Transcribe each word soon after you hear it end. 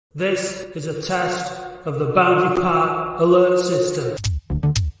This is a test of the Boundary Park alert system.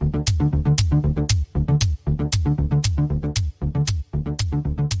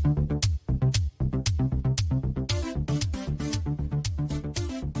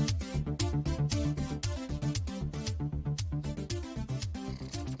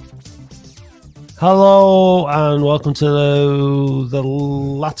 Hello and welcome to the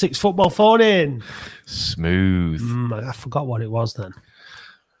Latics Football Phone-In. Smooth. I forgot what it was then.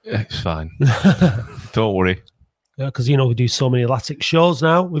 It's fine. Don't worry. Yeah, because we do so many Latics shows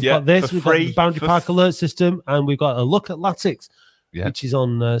now. We've got this, we've got the Boundary Park alert system, and we've got a look at Latics, which is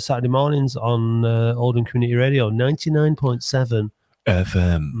on Saturday mornings on Oldham Community Radio 99.7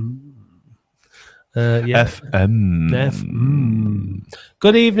 FM. FM.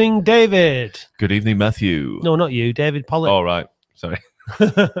 Good evening, David. Good evening, Matthew. No, not you, David Pollock. All right. Sorry.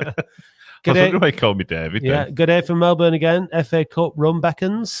 Good day. Why call me David? Yeah, then? Good day from Melbourne again. FA Cup run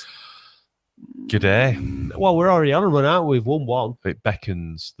beckons. Good day. Well, we're already on a run, aren't we? We've won one. It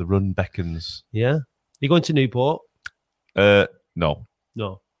beckons. The run beckons. Yeah. You going to Newport? No.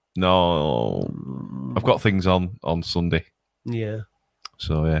 I've got things on Sunday. Yeah.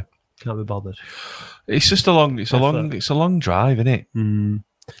 So yeah. Can't be bothered. It's just a long drive, isn't it? Mm.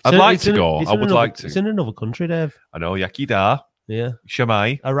 I'd like to go. I would like to. It's in another country, Dave. I know. Yakida. Yeah.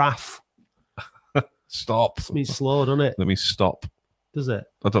 Shamai. Araf. Stop. It means slow, doesn't it? Let me stop. Does it?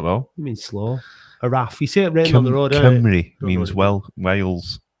 I don't know. It means slow. Araf. You see it written on the road, Cymru means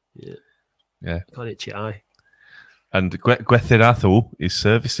Wales. Yeah. Yeah. Can't itch your eye. And Gwetherathu is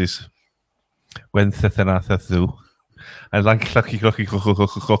services. Gwetherathu. And like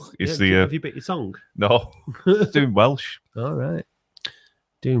Clucky is the. Have you bit your song? No, doing Welsh. All right,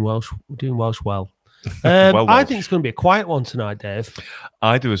 doing Welsh well. I think it's going to be a quiet one tonight, Dave.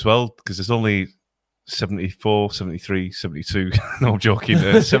 I do as well because there's only 74, 73, 72. No, I'm joking.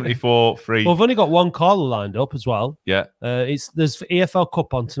 74, 3. Well, we've only got one caller lined up as well. Yeah. There's EFL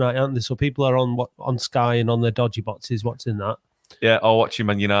Cup on tonight, aren't there? So people are on Sky and on their dodgy boxes watching that. Yeah, or watching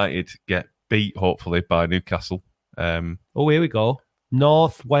Man United get beat, hopefully, by Newcastle. Here we go.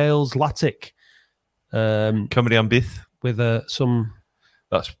 North Wales Latic. Cymru and Byth. With some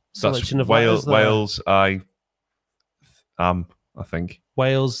that's of Wales. I think.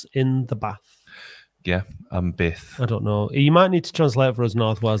 Wales in the bath. Yeah, and Byth. I don't know. You might need to translate for us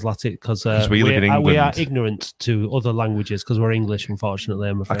North Wales Latic because we live in England. We are ignorant to other languages because we're English, unfortunately.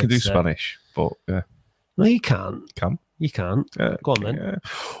 I'm afraid I can do Spanish, but yeah. No, you can't. You can't. Go on then. Yeah.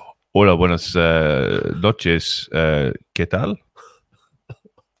 Hola, buenas noches. ¿Qué tal?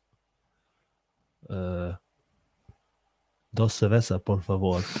 Dos cervezas, por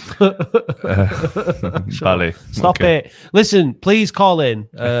favor. Vale. Stop it. Listen, please call in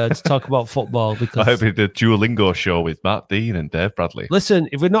to talk about football. Because I hope it's the Duolingo show with Matt Dean and Dave Bradley. Listen,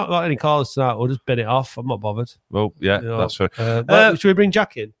 if we've not got any callers tonight, we'll just bin it off. I'm not bothered. Well, yeah, that's fair. Should we bring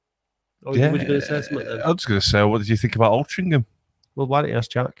Jack in? Or yeah, were you going to say something then? I was going to say, what did you think about Altrincham? Well, why don't you ask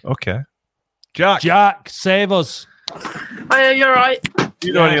Jack? Okay. Jack, save us. Hiya, you're right. Do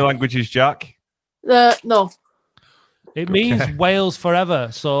you know any languages, Jack? No. It means Wales forever.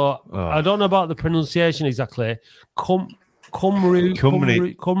 So I don't know about the pronunciation exactly. Cymru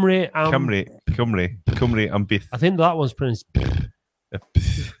and Byth. I think that one's pronounced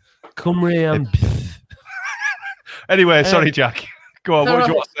Cymru and Anyway, sorry, Jack. Go on, what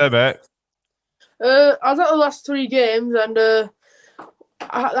do you want to say, mate? I was at the last 3 games and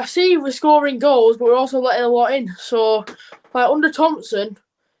I see we're scoring goals, but we're also letting a lot in. So, like under Thompson,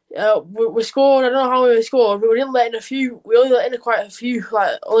 we scored. I don't know how many we scored, but we didn't let in a few. We only let in quite a few,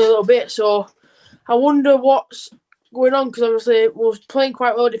 like only a little bit. So, I wonder what's going on because obviously we're playing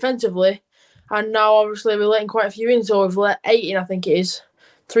quite well defensively, and now obviously we're letting quite a few in. So we've let 8 in. I think it is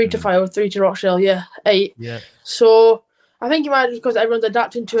 3 to 5 or 3 to Rochdale. Yeah, 8. Yeah. So I think it might be because everyone's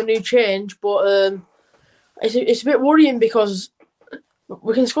adapting to a new change, but it's a bit worrying because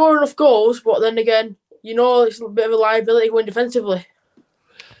we can score enough goals, but then again, it's a bit of a liability going defensively.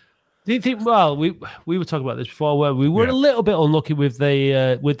 Do you think? Well, we were talking about this before, where we were a little bit unlucky with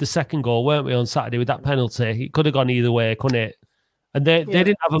the second goal, weren't we, on Saturday with that penalty? It could have gone either way, couldn't it? And they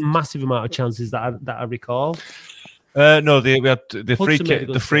didn't have a massive amount of chances that I recall. No, we had the free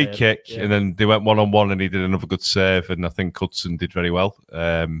Hudson kick, and then they went 1-on-1, and he did another good save, and I think Hudson did very well.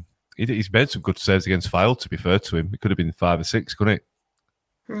 He's made some good saves against Fyle. To be fair to him, it could have been 5 or 6, couldn't it?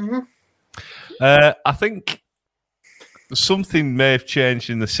 Mm-hmm. I think something may have changed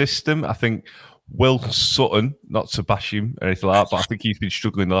in the system. I think Will Sutton, not to bash him or anything like that, but I think he's been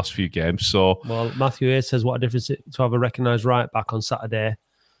struggling the last few games. So, well, Matthew A says, what a difference to have a recognised right back on Saturday.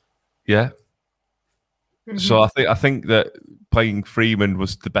 Yeah. So I think that playing Freeman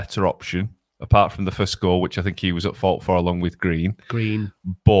was the better option, apart from the first goal, which I think he was at fault for, along with Green.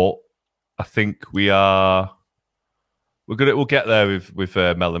 But I think we'll get there with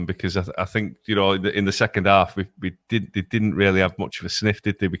Mellon, because I think in the second half they didn't really have much of a sniff,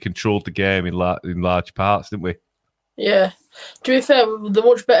 did they? We controlled the game in large parts, didn't we? Yeah. To be fair, the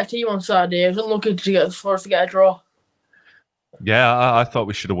much better team on Saturday. It was unlucky for us to get a draw. Yeah, I thought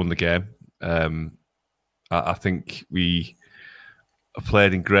we should have won the game. I think we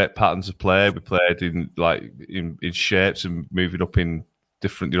played in great patterns of play. We played in shapes and moving up in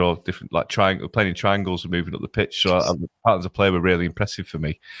different like triangle, playing in triangles and moving up the pitch. So the patterns of play were really impressive for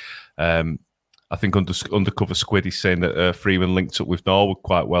me. I think undercover Squid is saying that Freeman linked up with Norwood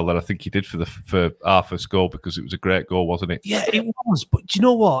quite well, and I think he did for our first goal, because it was a great goal, wasn't it? Yeah, it was. But do you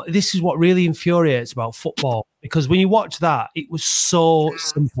know what? This is what really infuriates about football, because when you watch that, it was so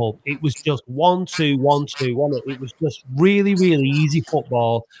simple. It was just 1-2, 1-2, 1. It was just really, really easy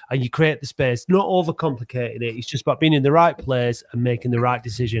football, and you create the space, not overcomplicating it. It's just about being in the right place and making the right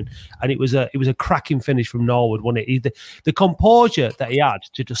decision. And it was a cracking finish from Norwood, wasn't it? The composure that he had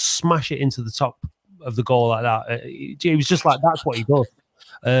to just smash it into the top of the goal like that, it was just like, that's what he does.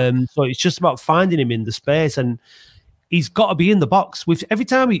 So it's just about finding him in the space, and he's got to be in the box. With every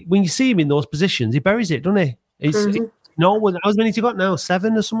time when you see him in those positions, he buries it, doesn't he? Norwood, how many has he got now?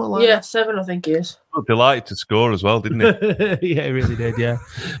 7 or something like that? Yeah, 7, I think he is. Delighted to score as well, didn't he? Yeah, he really did, yeah.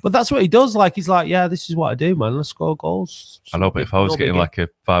 But that's what he does. Like, he's like, yeah, this is what I do, man. Let's score goals. I know, but if I was getting like a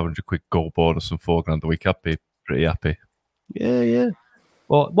 500 quid goal bonus and $4,000 a week, I'd be pretty happy. Yeah.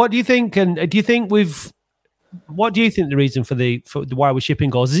 Well, what do you think? And do you think what do you think the reason for why we're shipping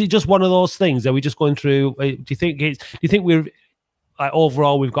goals? Is it just one of those things? Are we just going through? Do you think we're like,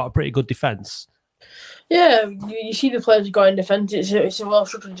 overall we've got a pretty good defence? Yeah, you see the players who got in defence. It's a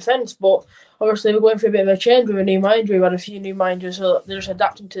well-structured defence, but obviously we're going through a bit of a change with a new manager. We've had a few new managers, so they're just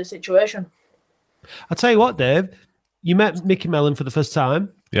adapting to the situation. I'll tell you what, Dave. You met Mickey Mellon for the first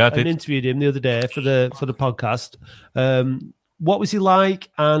time. Yeah, I did. And interviewed him the other day for the podcast. What was he like?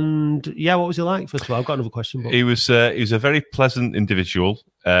 And what was he like? First of all, I've got another question. But... He was a very pleasant individual.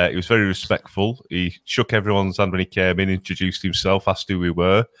 He was very respectful. He shook everyone's hand when he came in, introduced himself, asked who we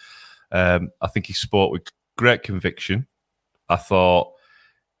were. I think he spoke with great conviction. I thought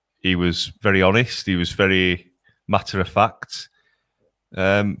he was very honest. He was very matter of fact.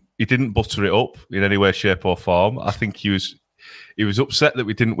 He didn't butter it up in any way, shape, or form. I think he was upset that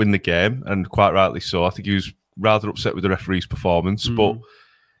we didn't win the game, and quite rightly so. I think he was rather upset with the referee's performance, but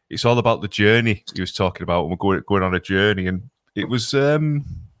it's all about the journey he was talking about, and we're going on a journey, and it was.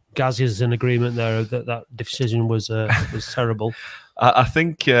 Gaz is in agreement there that decision was terrible. I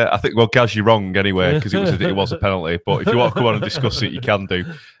think. Well, Gaz, you're wrong anyway, because it was a penalty. But if you want to come on and discuss it, you can do.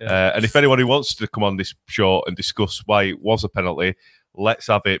 And if anyone who wants to come on this show and discuss why it was a penalty, let's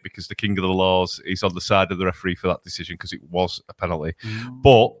have it, because the king of the laws is on the side of the referee for that decision, because it was a penalty.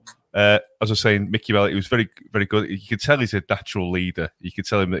 But as I was saying, Mickey Mellon, he was very, very good. You can tell he's a natural leader. You can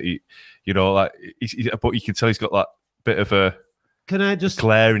tell him that but you can tell he's got that bit of a. Can I just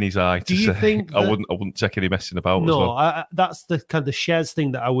glare in his eye? Do you think I wouldn't take any messing about? No, as well. That's the kind of shares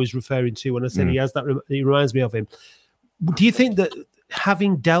thing that I was referring to when I said he has that. He reminds me of him. Do you think that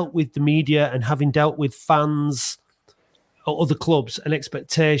having dealt with the media and having dealt with fans or other clubs and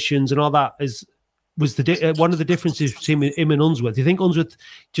expectations and all that was one of the differences between him and Unsworth? Do you think Unsworth,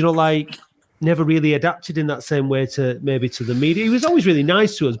 never really adapted in that same way to the media? He was always really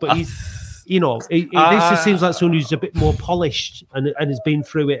nice to us, but he's. This just seems like someone who's a bit more polished and has been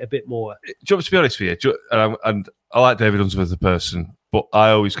through it a bit more. Do you want me to be honest with you? And I like David Unsworth as a person, but I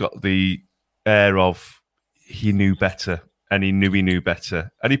always got the air of he knew better, and he knew better.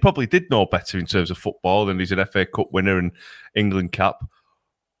 And he probably did know better in terms of football, and he's an FA Cup winner and England cap.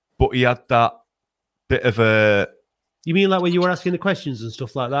 But he had that bit of a... You mean like when you were asking the questions and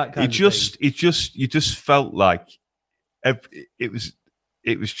stuff like that? You just felt like it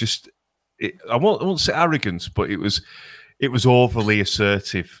was just... I won't say arrogance, but it was overly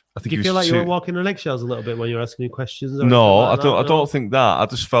assertive. I think. Do you feel like you were walking on eggshells a little bit when you were asking questions? No, I don't think that. I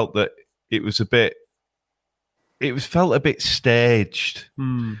just felt that it was a bit. It felt a bit staged.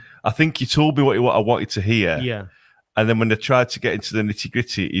 I think he told me what I wanted to hear. Yeah. And then when I tried to get into the nitty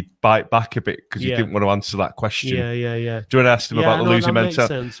gritty, he'd bite back a bit because he didn't want to answer that question. Yeah. Do you want to ask him about the losing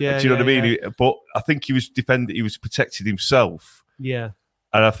mentality? Do you know what I mean? Yeah. But I think he was defending. He was protecting himself. Yeah.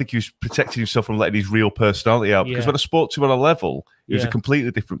 And I think he was protecting himself from letting his real personality out. Because when I spoke to him on a level, he was a completely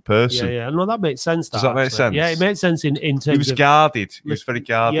different person. Yeah. No, that makes sense. Does that make sense? Yeah, it makes sense in terms of... He was guarded. He was very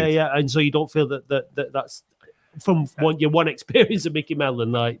guarded. Yeah. And so you don't feel that's... From your one experience of Mickey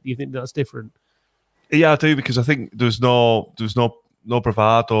Mellon, like, you think that's different? Yeah, I do, because I think there was no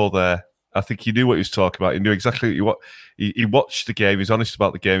bravado there. I think he knew what he was talking about. He knew exactly what he watched the game. He was honest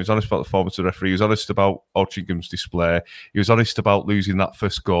about the game. He was honest about the performance of the referee. He was honest about Altringham's display. He was honest about losing that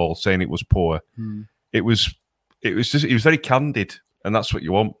first goal, saying it was poor. It was just, he was very candid, and that's what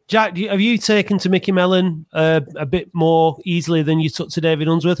you want. Jack, have you taken to Mickey Mellon a bit more easily than you took to David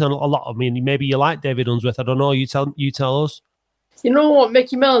Unsworth? And a lot. I mean, maybe you like David Unsworth. I don't know. You tell us. You know what?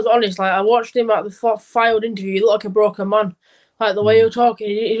 Mickey Mellon's honest. Like, I watched him at the filed interview. He looked like a broken man. Like, the way he was talking,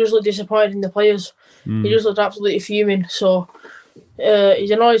 he just looked disappointed in the players. He just looked absolutely fuming. So,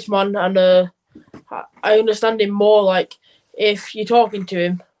 he's an honest man, and I understand him more. Like, if you're talking to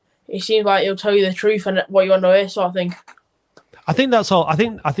him, it seems like he'll tell you the truth and what you want to hear, sort of thing. I think that's all. I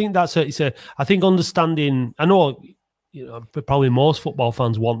think that's it. I think understanding. I know, probably most football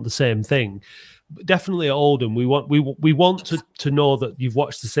fans want the same thing. But definitely at Oldham, we want to know that you've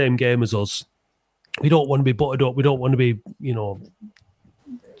watched the same game as us. We don't want to be buttered up. We don't want to be,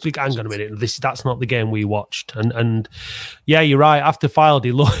 think, hang on a minute, that's not the game we watched. And yeah, you're right. After Filed,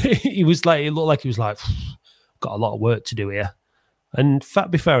 it looked like he was like, got a lot of work to do here. And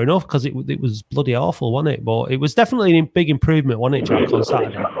that'd be fair enough, because it was bloody awful, wasn't it? But it was definitely a big improvement, wasn't it, Jack, on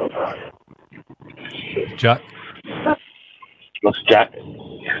Saturday? Jack? Lost Jack.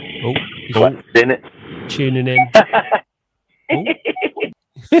 Oh, in it. Tuning in.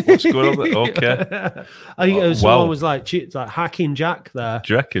 What's going on there? Okay. I think someone was like hacking Jack there.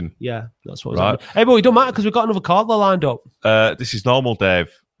 Do you reckon? Yeah, that's what was happening. Hey, but it don't matter, because we've got another caller lined up. This is normal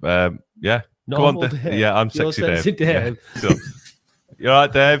Dave. Yeah. Normal Go on, Dave. Yeah, I'm sexy Dave. Dave. Yeah. So, you all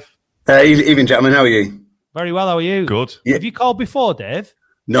right, Dave? Evening, gentlemen. How are you? Very well. How are you? Good. Yeah. Have you called before, Dave?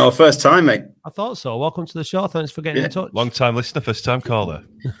 No, first time, mate. I thought so. Welcome to the show. Thanks for getting in touch. Long time listener, first time caller.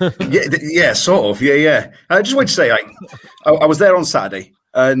 yeah, sort of. Yeah. I just wanted to say, I was there on Saturday,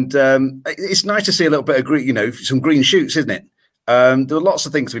 and it's nice to see a little bit of green, some green shoots, isn't it? There were lots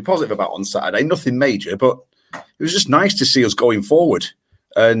of things to be positive about on Saturday. Nothing major, but it was just nice to see us going forward.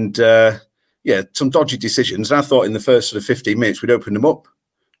 And some dodgy decisions. And I thought in the first sort of 15 minutes we'd opened them up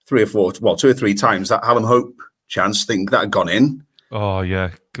 2 or 3 times. That Hallam Hope chance, think that had gone in. Oh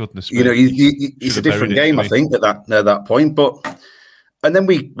yeah, goodness me. It's a different game, I think, at that point. And then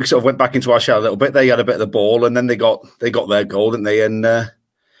we sort of went back into our shell a little bit. They had a bit of the ball, and then they got their goal, didn't they? And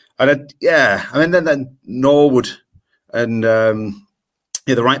then Norwood and the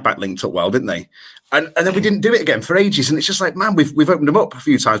right back linked up well, didn't they? And then we didn't do it again for ages. And it's just like, man, we've opened them up a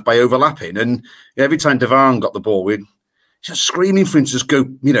few times by overlapping. And every time Devan got the ball, we'd just screaming for him to just go,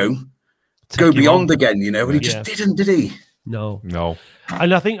 go beyond again, and he just didn't, did he? No.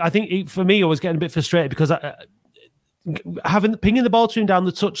 And I think for me, I was getting a bit frustrated, because pinging the ball to him down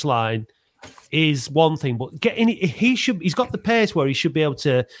the touchline is one thing, but he's got the pace where he should be able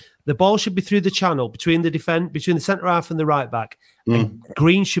to. The ball should be through the channel between the centre half and the right back. And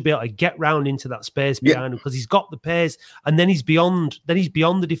Green should be able to get round into that space behind him, because he's got the pace, and then he's beyond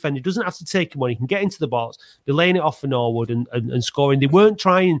the defender. He doesn't have to take him on. He can get into the box. They're laying it off for Norwood and scoring. They weren't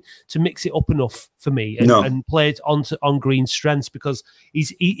trying to mix it up enough for me and play it on Green's strengths, because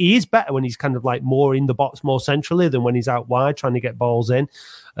he is better when he's kind of like more in the box, more centrally, than when he's out wide trying to get balls in.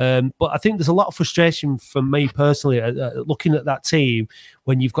 But I think there's a lot of frustration from me personally looking at that team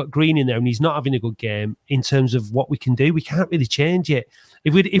when you've got Green in there and he's not having a good game in terms of what we can do. We can't really change it.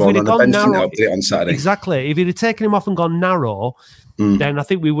 If we'd have gone narrow on Saturday, exactly. If he'd have taken him off and gone narrow, then I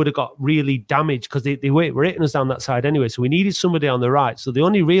think we would have got really damaged, because they were hitting us down that side anyway. So we needed somebody on the right. So the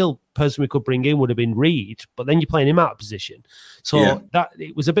only real person we could bring in would have been Reed, but then you're playing him out of position. So that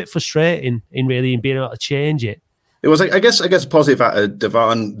it was a bit frustrating in being able to change it. It was, I guess, positive at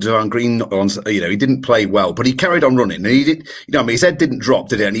Devan Green. He didn't play well, but he carried on running, and he did. His head didn't drop,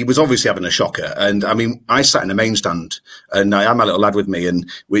 did it? And he was obviously having a shocker. And I sat in the main stand, and I had my little lad with me, and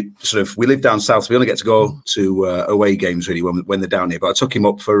we live down south. So we only get to go to away games really when they're down here. But I took him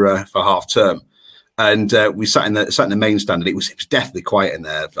up for half term, and we sat in the main stand, and it was deathly quiet in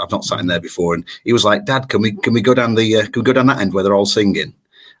there. I've not sat in there before, and he was like, "Dad, can we go down that end where they're all singing?"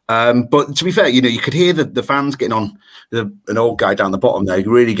 But to be fair, you could hear the fans getting on an old guy down the bottom there,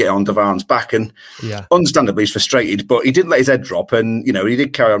 really get on Devan's back, and understandably he's frustrated, but he didn't let his head drop, and he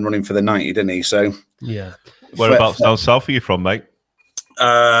did carry on running for the 90, didn't he? So whereabouts down south are you from, mate?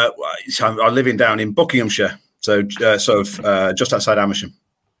 I'm living down in Buckinghamshire, so just outside Amersham.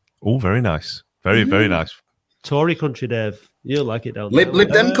 Oh, very nice, very very nice. Tory country, Dave. You'll like it down there.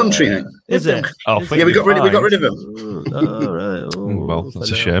 Lib Dem country, mate. Is it? Yeah, we got rid of him. Oh, right. Well, that's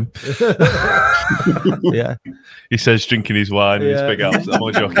a shame. Yeah. He says drinking his wine in his big house. I'm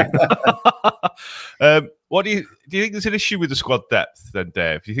only joking. What do you think there's an issue with the squad depth then,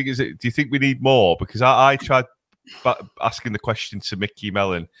 Dave? Do you think we need more? Because I tried asking the question to Mickey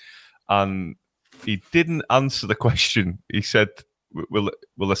Mellon, and he didn't answer the question. He said we'll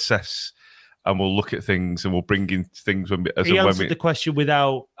assess and we'll look at things and we'll bring in things when he answered the question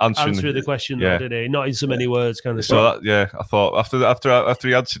without answering the question, though, didn't he? Not in so many words, kind of stuff. I thought after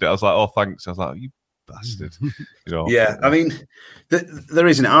he answered it, I was like, oh, thanks. I was like, you bastard. Yeah, I mean, there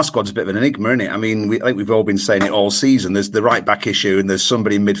isn't. Our squad's a bit of an enigma, isn't it? I mean, I think we've all been saying it all season. There's the right back issue, and there's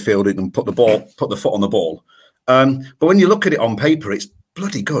somebody in midfield who can put the foot on the ball. But when you look at it on paper, it's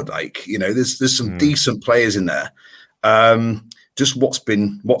bloody good. Like, there's some decent players in there. Just what's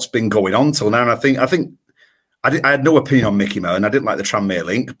been going on till now. And I think I had no opinion on Mickey Mellon. I didn't like the Tranmere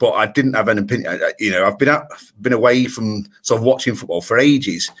link, but I didn't have an opinion. I've been away from sort of watching football for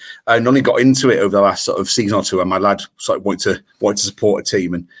ages, and only got into it over the last sort of season or two. And my lad sort of wanted to support a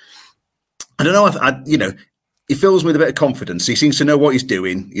team, and I don't know. He fills me with a bit of confidence. He seems to know what he's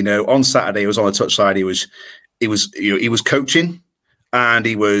doing. On Saturday, he was on the touch side. He was coaching. And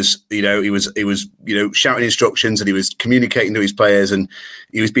he was shouting instructions, and he was communicating to his players, and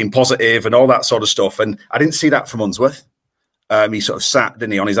he was being positive and all that sort of stuff. And I didn't see that from Unsworth. He sort of sat,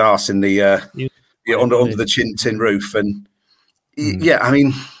 didn't he, on his arse in the under the tin roof. And I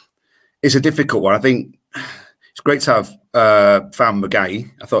mean, it's a difficult one. I think it's great to have Fan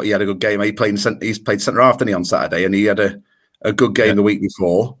McGay. I thought he had a good game. He's played centre half, didn't he, on Saturday, and he had a good game the week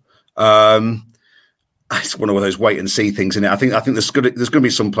before. It's one of those wait and see things in it. I think there's going to be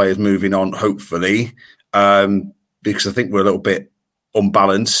some players moving on, hopefully, because I think we're a little bit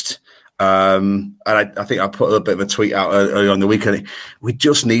unbalanced. And I think I put a little bit of a tweet out earlier on the weekend. We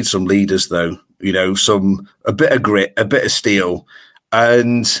just need some leaders, though. A bit of grit, a bit of steel,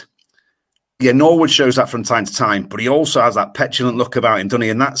 and Norwood shows that from time to time. But he also has that petulant look about him, doesn't he?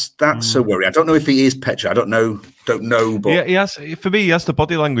 And that's a worry. I don't know if he is petulant. I don't know. But he has. For me, he has the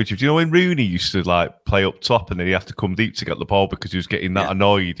body language. Do you know when Rooney used to play up top and then he had to come deep to get the ball because he was getting that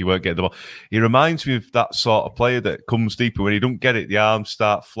annoyed he weren't getting the ball? He reminds me of that sort of player that comes deeper when he don't get it. The arms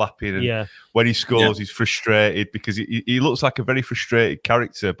start flapping, and when he scores, he's frustrated because he looks like a very frustrated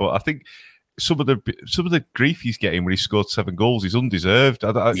character. But I think some of the grief he's getting when he scored 7 goals is undeserved.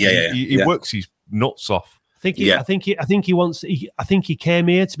 He works his nuts off. I think he came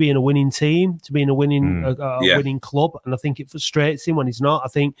here to be in a winning team, to be in a winning winning club, and I think it frustrates him when he's not. I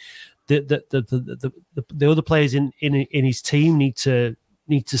think the other players in his team need to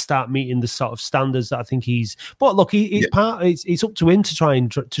start meeting the sort of standards that I think he's. But look, it's up to him to try and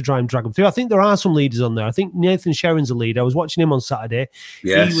drag them through. I think there are some leaders on there. I think Nathan Sherrin's a leader. I was watching him on Saturday.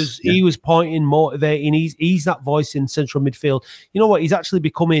 Yes, he was pointing, motivating. He's that voice in central midfield. You know what? He's actually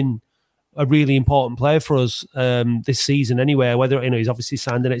becoming a really important player for us this season anyway, whether he's obviously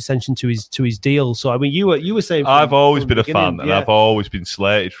signed an extension to his deal. So I mean you were saying I've always been a fan and I've always been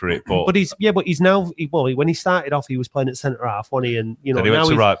slated for it, but he's now when he started off he was playing at centre half, wasn't he? And he went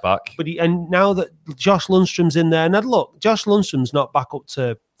to right back. And now that Josh Lundstrom's in there, and look, Josh Lundstrom's not back up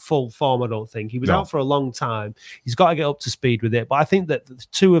to full form, I don't think. He was out for a long time. He's got to get up to speed with it. But I think that the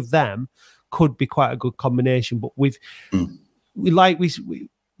two of them could be quite a good combination. But we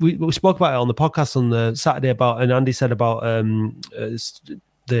spoke about it on the podcast on the Saturday and Andy said about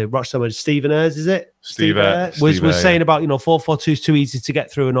the Rochdale manager, Stephen Ayres, is it? Steve Ayres was saying about 4-4-2 is too easy to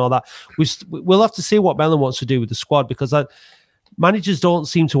get through and all that. We'll have to see what Mellon wants to do with the squad, because managers don't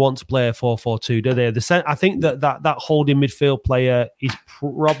seem to want to play a 4-4-2, do they? I think that holding midfield player is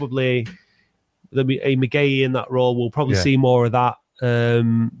probably a McGahey in that role. We'll probably see more of that.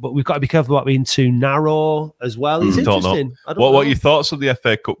 But we've got to be careful about being too narrow as well. It's interesting. What are your thoughts on the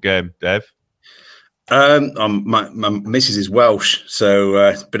FA Cup game, Dave? My missus is Welsh,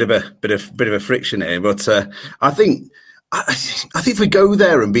 so bit of a friction here. But I think if we go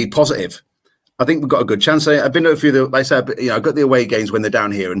there and be positive, I think we've got a good chance. I've been to a few, like I said, I've got the away games when they're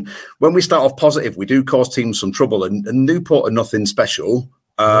down here, and when we start off positive, we do cause teams some trouble. And Newport are nothing special,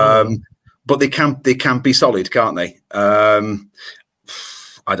 but they can be solid, can't they?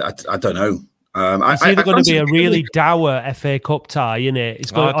 I don't know. It's either going to be a really dour FA Cup tie, isn't it?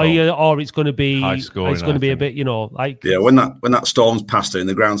 It's going, or it's going to be high scoring, it's going to be a bit, when that storm's passed through and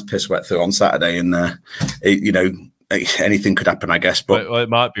the ground's piss wet through on Saturday, and anything could happen, I guess. But it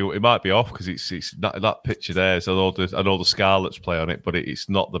might be off because it's that picture there. So I know the Scarlets play on it, but it's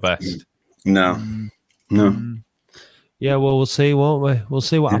not the best. No. Yeah, well, we'll see, won't we? We'll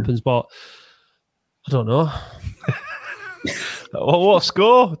see what happens, but I don't know. What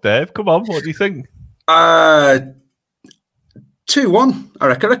score, Dave? Come on, what do you think? 2-1. I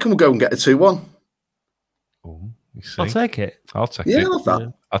reckon we'll go and get a 2-1. I'll take it. I'll take it. I love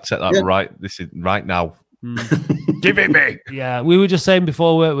that. I'll take that right. This is right now. Give it me. Yeah, we were just saying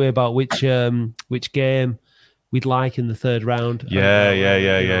before, weren't we, about which game we'd like in the third round.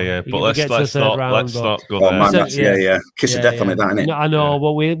 Yeah. But let's not go there. Oh man, that's, kiss of death on it, that, isn't it? No, I know,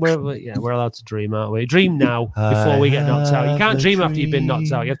 but we're allowed to dream, aren't we? Dream now before we get knocked out. You can't dream after you've been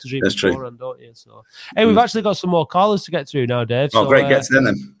knocked out. You have to dream beforehand, don't you? So, hey, we've actually got some more callers to get through now, Dave. Oh, great, get to them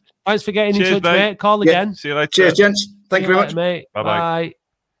then. Thanks for getting in touch, mate. Call again. See you later. Cheers, gents. Thank you very much, mate. Bye.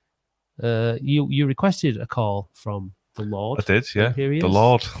 You requested a call from the Lord. I did, yeah. Here he is. The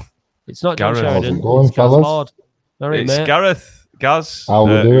Lord. It's not John Gareth. Sheridan. Going, it's Gaz Lord. All right, It's mate. Gareth. Gaz. How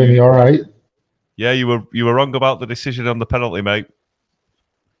we doing? You all right? Yeah, you were wrong about the decision on the penalty, mate.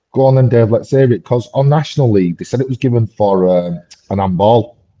 Go on then, Dave. Let's hear it. Because on National League, they said it was given for an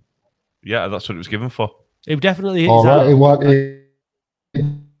handball. Yeah, that's what it was given for. It definitely is. All right, it was.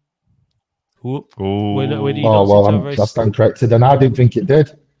 I stand corrected, and I didn't think it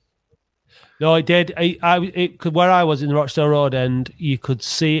did. No, it did. Where I was in the Rochdale Road end, you could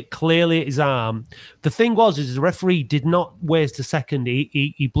see it clearly at his arm. The thing was, is the referee did not waste a second.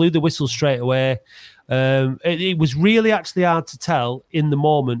 He blew the whistle straight away. It was really actually hard to tell in the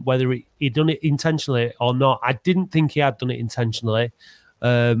moment whether he'd done it intentionally or not. I didn't think he had done it intentionally,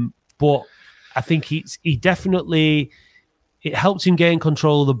 but I think he definitely, it helped him gain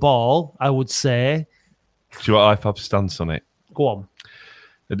control of the ball, I would say. Do you know what IFAB's stance on it? Go on.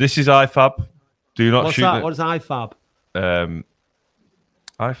 This is IFAB. Do not What's shoot. That? What is IFAB?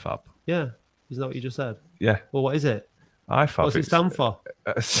 IFAB. Yeah. Isn't that what you just said? Yeah. Well, what is it? IFAB. What's it stand for?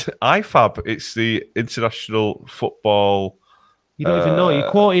 IFAB. It's the International Football. You don't even know. You're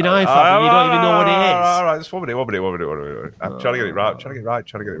quoting IFAB and you don't even know what it is. All right, just one minute. I'm trying to get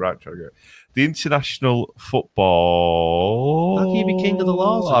it right. The International Football. How can you be king of the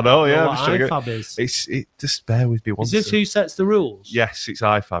laws? I know, yeah. What IFAB is. Just bear with me one second. Is this who sets the rules? Yes, it's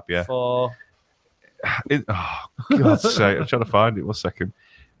IFAB, yeah. For... God's sake. I'm trying to find it. 1 second.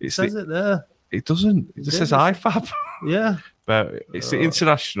 It says it there. It doesn't. It just says IFAB. Yeah. But it's the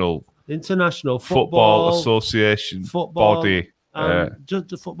International Football Association body. Just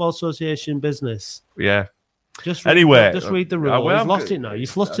the Football Association business. Yeah. Just read the rules. You've lost it now. You've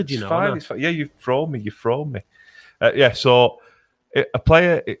flustered, you know. Fine. Yeah, you've thrown me. So a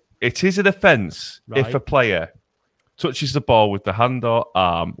player, it is an offence if a player touches the ball with the hand or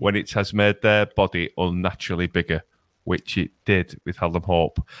arm when it has made their body unnaturally bigger, which it did with Hallam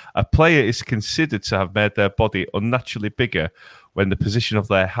Hope. A player is considered to have made their body unnaturally bigger when the position of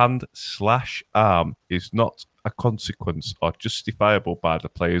their hand/arm is not a consequence or justifiable by the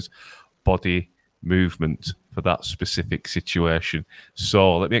player's body movement for that specific situation.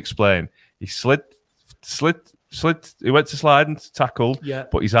 So let me explain. He slid. He went to slide and tackled,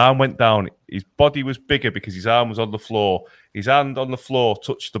 but his arm went down. His body was bigger because his arm was on the floor. His hand on the floor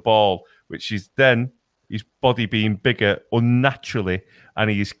touched the ball, which is then his body being bigger unnaturally, and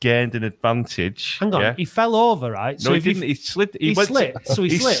he's gained an advantage. Hang on, he fell over, right? No, he didn't. He slid. He slid.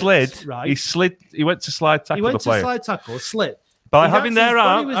 Right. He slid. He went to slide tackle. He went to slide tackle, slid. By having their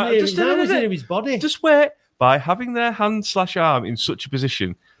arm, just near his body. Just wait. By having their hand/arm in such a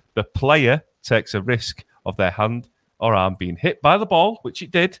position, the player takes a risk of their hand or arm being hit by the ball, which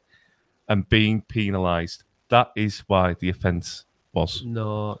it did, and being penalised. That is why the offence was.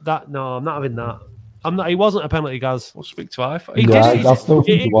 No, I'm not having that. I'm not. He wasn't a penalty, guys. We'll speak to IFA. I still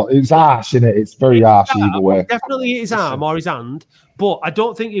think it was harsh, isn't it? It's very harsh either way. Definitely his arm or his hand, but I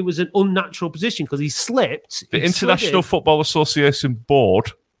don't think it was an unnatural position because he slipped. The International Football Association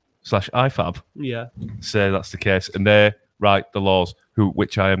Board /IFAB say that's the case, and they write the laws,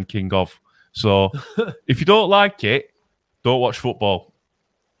 which I am king of. So if you don't like it, don't watch football.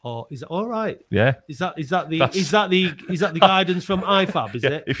 Oh, is that all right? Yeah. Is that the guidance from IFAB? Is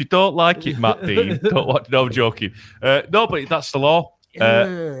it? If you don't like it, Matt Dean, don't watch. No, I'm joking. No, but that's the law.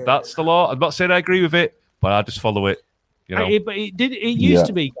 That's the law. I'm not saying I agree with it, but I just follow it. You know. But it did. It used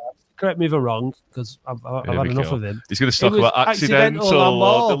to be. Correct me if I'm wrong, because I've had enough of him. He's going to talk about accidental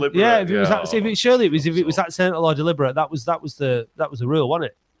or deliberate. Yeah, if it was accidental or deliberate, that was the rule, wasn't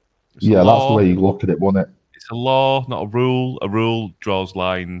it? That's the way you look at it, wasn't it? It's a law, not a rule. A rule draws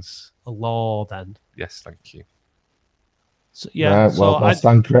lines. A law, then. Yes, thank you. So, I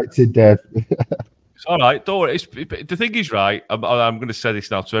stand corrected, Dave. It's all right. Don't worry. The thing is, right, I'm going to say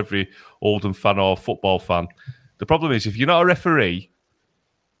this now to every Oldham fan or football fan. The problem is, if you're not a referee,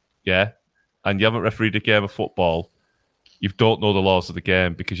 and you haven't refereed a game of football, you don't know the laws of the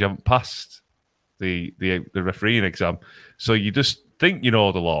game because you haven't passed the refereeing exam. So you just think you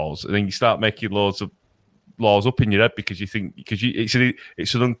know the laws, and then you start making loads of laws up in your head because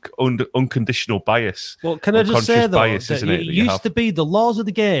it's an unconditional bias. Well, can I just say though, bias, that it used to be the laws of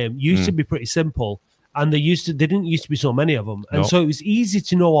the game used to be pretty simple, and they didn't used to be so many of them, and No. so it was easy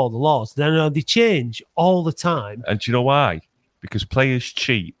to know all the laws. Then they change all the time. And do you know why? Because players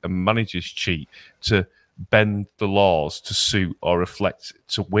cheat and managers cheat to bend the laws to suit or reflect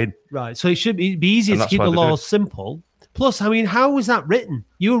to win. Right. So it'd be easier to keep the laws simple. Plus, I mean, how was that written?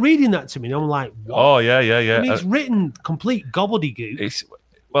 You were reading that to me, and I'm like, what? Oh, yeah. I mean, it's written complete gobbledygook.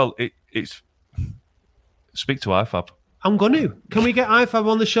 It's speak to IFAB. I'm going to. Can we get IFAB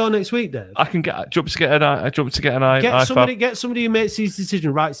on the show next week, Dave? I can get. Jump to get an IFAB. Get somebody who makes these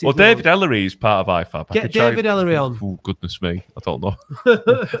decisions. Right. Well, David Ellery is part of IFAB. Get David Ellery on. Oh, goodness me. I don't know.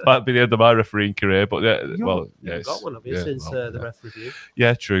 Might be the end of my refereeing career, but You've got one of you since the ref review.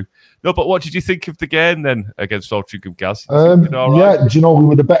 Yeah, true. No, but what did you think of the game then against Altrincham Gaz? Yeah, do you know, we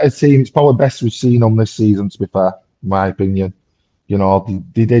were the better team. It's probably the best we've seen them this season, to be fair, in my opinion. You know,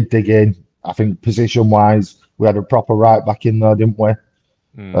 they did dig in. I think position-wise, we had a proper right back in there, didn't we?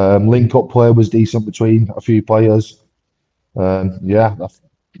 Link-up play was decent between a few players. That's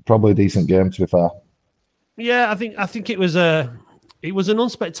probably a decent game, to be fair. Yeah, I think it was an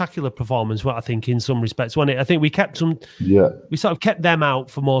unspectacular performance. What I think in some respects, wasn't it? I think we kept them. Yeah, we sort of kept them out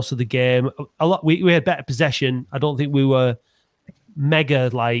for most of the game. A lot. We had better possession. I don't think we were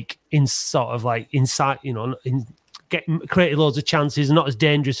mega inside. You know, created loads of chances, not as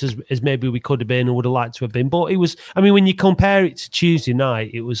dangerous as maybe we could have been or would have liked to have been. But it was, I mean, when you compare it to Tuesday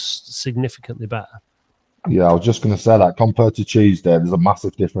night, it was significantly better. Yeah, I was just going to say that compared to Tuesday, there's a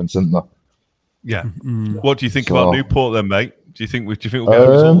massive difference, isn't there? Yeah. What do you think about Newport then, mate? Do you think we'll get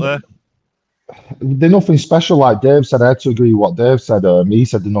a result there? They're nothing special, like Dave said. I had to agree with what Dave said. He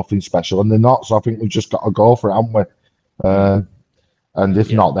said they're nothing special, and they're not. So I think we've just got to go for it, haven't we? And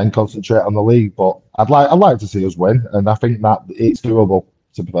if not, then concentrate on the league. But I'd like to see us win, and I think that it's doable,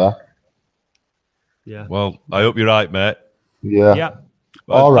 to be fair. Yeah. Well, I hope you're right, mate. Yeah. Yeah.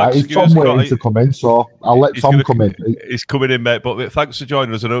 Well, all right. It's Tom waiting to come in, so I'll let Tom come in. He's coming in, mate. But thanks for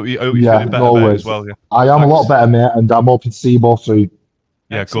joining us, and I hope you're feeling better, mate, as well. Yeah. I am a lot better, mate, and I'm hoping to see you both soon.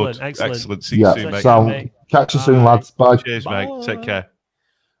 Yeah, excellent, good. Excellent. See you soon, mate. So, catch you soon, lads. Bye. Cheers, mate. Take care.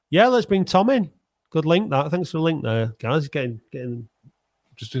 Yeah, let's bring Tom in. Good link, that. Thanks for the link there, guys. Getting.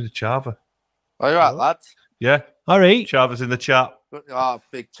 Just do the Chava. All right, lads. Yeah. All right. Chava's in the chat. Oh,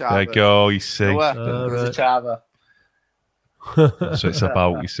 big Chava. There you go. You see. There's a Chava. That's what it's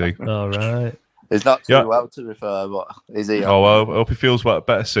about, you see. All right. He's not too well, to be fair, but is he? Oh, well, I hope he feels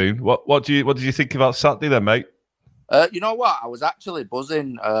better soon. What did you think about Saturday then, mate? You know what? I was actually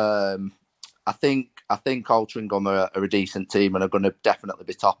buzzing. I think Altrincham are a decent team and are going to definitely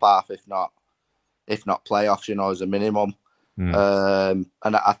be top half, if not playoffs. You know, as a minimum. And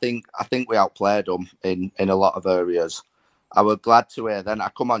I think we outplayed them in a lot of areas. I was glad to hear. Then I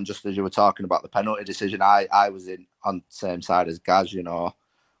come on just as you were talking about the penalty decision. I was on the same side as Gaz. You know,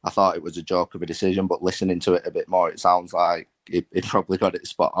 I thought it was a joke of a decision, but listening to it a bit more, it sounds like he probably got it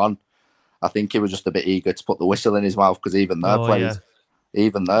spot on. I think he was just a bit eager to put the whistle in his mouth because even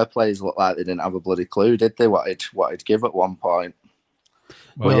their players looked like they didn't have a bloody clue, did they? What he'd give at one point.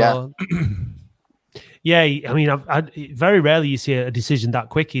 Well, yeah, I mean, I very rarely you see a decision that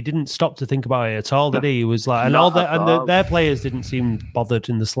quick. He didn't stop to think about it at all, did he? He was like, and their players didn't seem bothered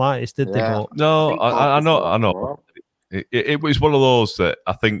in the slightest, did they? But, no, I know. It was one of those that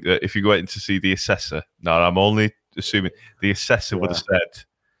I think that if you go in to see the assessor, now I'm only assuming the assessor would have said,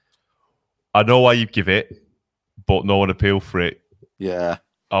 I know why you give it, but no one appealed for it. Yeah.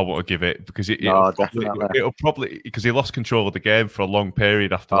 I want to give it because it'll probably because he lost control of the game for a long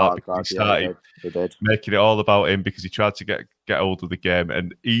period after that because he started making it all about him because he tried to get hold of the game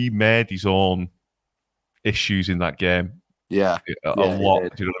and he made his own issues in that game. Yeah, a lot. Do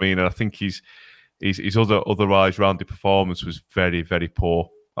you know what I mean? And I think his otherwise rounded performance was very, very poor.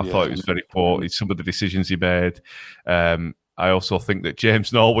 I thought it was very poor. It's some of the decisions he made. I also think that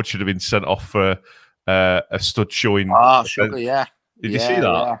James Norwood should have been sent off for a stud showing. Oh, sugar, yeah. Did you see that?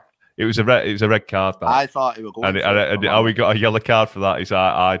 Yeah. It was a red card. That. I thought he was going. And how we got a yellow card for that is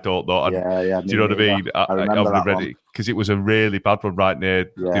I don't know. And, yeah. Do you know what I mean? I remember that one because it was a really bad one right near,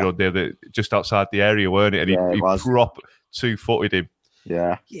 near just outside the area, weren't it? And he proper 2-footed him.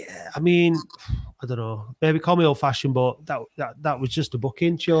 Yeah. Yeah. I mean, I don't know. Maybe call me old-fashioned, but that was just a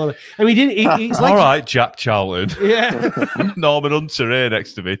booking, surely. I mean, he's like... All right, Jack Charlton. Yeah. Norman Hunter here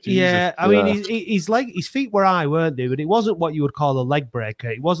next to me. Jesus. Yeah. I mean, he's like... His feet were high, weren't they? But it wasn't what you would call a leg breaker.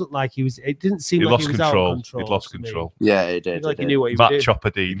 It wasn't like he was... It didn't seem like he was out of control. He lost control. Yeah, he did. Like he knew what he was doing. Matt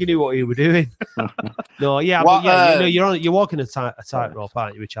Chopperdine. He knew what he was doing. No, yeah. But yeah, you're walking a tightrope,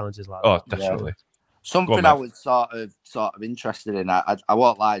 aren't you, with challenges like that? Oh, definitely. Yeah. Something I was sort of interested in. I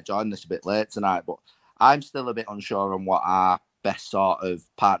won't lie, joined this a bit late tonight, but I'm still a bit unsure on what our best sort of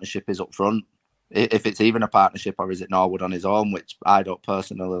partnership is up front. if it's even a partnership or is it Norwood on his own, which I don't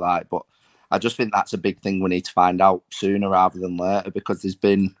personally like. But I just think that's a big thing we need to find out sooner rather than later, because there's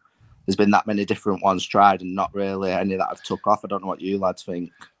been that many different ones tried and not really any that have took off. I don't know what you lads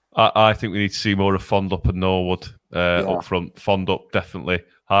think. I think we need to see more of Fondup and Norwood up front. Fondup, definitely.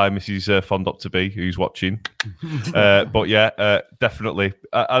 Hi, Mrs. Fondup to be, who's watching. But yeah, definitely.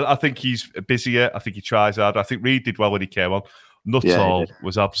 I think he's busier. I think he tries harder. I think Reed did well when he came on. Nuttall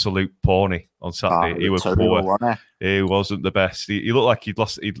was absolute pawny on Saturday. He was poor. He wasn't the best. He looked like he'd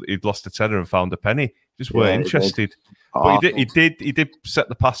lost a tenner and found a penny. Just weren't interested. But he did set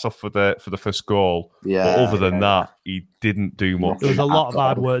the pass off for the first goal. Yeah. But other than that, he didn't do much. There was a lot of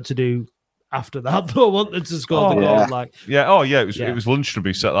hard work to do after that, though. I wanted to score the goal. It was Lundstrom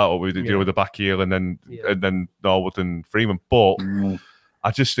who set that up with the back heel and then Norwood and Freeman. But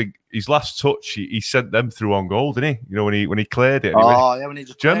I just think his last touch, he sent them through on goal, didn't he? You know, when he cleared it. When he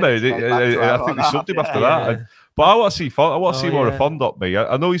just I think they subbed him after that. But I want to see more of Fondup.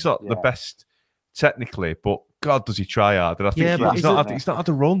 I know he's not the best technically, but God, does he try hard? And I think he's not had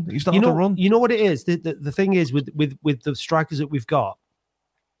a run. He's not had a run. You know what it is? The thing is with the strikers that we've got,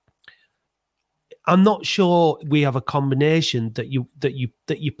 I'm not sure we have a combination that you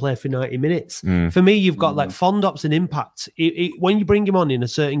play for 90 minutes. For me, you've got like Fondup's an impact. When you bring him on in a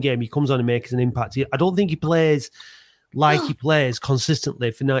certain game, he comes on and makes an impact. I don't think he plays like he plays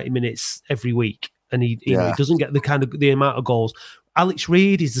consistently for 90 minutes every week, and he doesn't get the amount of goals. Alex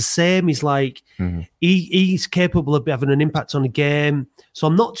Reid is the same. He's like he's capable of having an impact on a game. So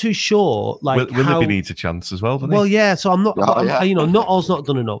I'm not too sure. Like Willoughby needs a chance as well, doesn't he? Well, yeah. So I'm not. Not all's not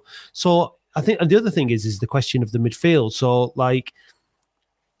done enough. So I think, and the other thing is the question of the midfield. So like,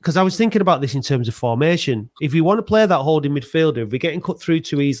 because I was thinking about this in terms of formation. If you want to play that holding midfielder, if we're getting cut through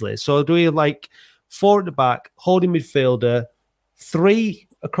too easily, so do we like 4 at the back, holding midfielder, 3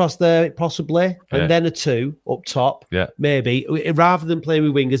 across there possibly, and then a 2 up top, maybe, rather than playing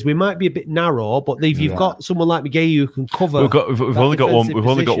with wingers. We might be a bit narrow, but if you've got someone like McGahey who can cover, we've only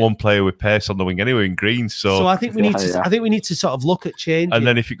got one player with pace on the wing anyway in Green. So I think we need to sort of look at changing. And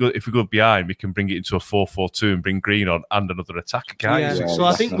then if we go behind, we can bring it into a 4-4-2 and bring Green on and another attacker. So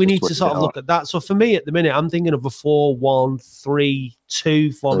I think we need to sort of look at that. So for me at the minute, I'm thinking of a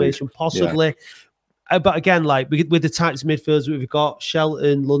 4-1-3-2 formation, possibly. Yeah. But again, like with the types of midfielders we've got,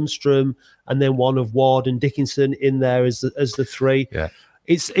 Shelton, Lundstrom, and then one of Ward and Dickinson in there as the 3. Yeah,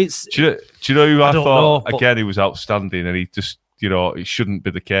 it's. Do you know who I thought? Again, he was outstanding, and he just, it shouldn't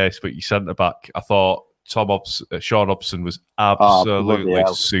be the case. But you centre back, I thought Sean Hobson was absolutely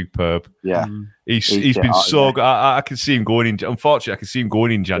superb. Yeah, he's been so good. I can see him going in. Unfortunately, I can see him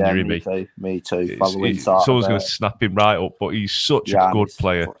going in January. Me too. Someone's going to snap him right up, but he's such a good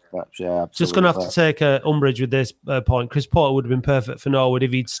player. Yeah, just going to have to take umbrage with this point. Chris Porter would have been perfect for Norwood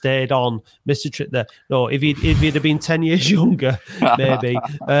if he'd stayed on. Mr. Trick there. No, if he'd have been 10 years younger, maybe.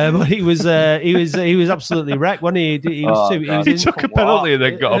 But he was absolutely wrecked, wasn't he? He took a penalty and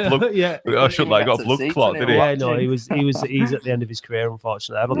then got a blood. I shouldn't got a blood clot, did he? Yeah, no, he's at the end of his career,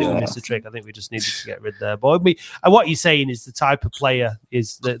 unfortunately. I don't think we missed a trick. I think we just needed to get rid there. But what you're saying is the type of player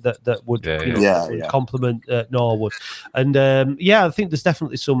is that would complement Norwood. And I think there's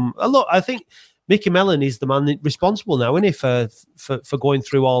definitely some. Look, I think Mickey Mellon is the man responsible now, isn't he, for going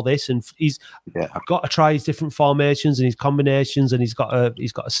through all this, and he's got to try his different formations and his combinations, and he's got to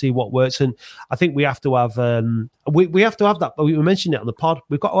see what works. And I think we have to have we have to have that. We mentioned it on the pod.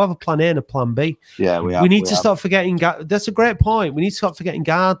 We've got to have a plan A and a plan B. Yeah, we need to stop forgetting. That's a great point. We need to stop forgetting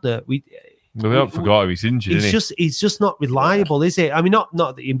Gardner. We haven't forgot he's injured. He's just not reliable, is it? I mean, not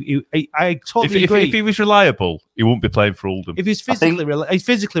that I totally agree. If he was reliable, he wouldn't be playing for Oldham. If he's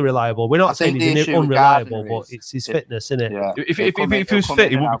physically reliable, we're not saying he's unreliable, but it's his fitness, isn't it? Yeah. If he was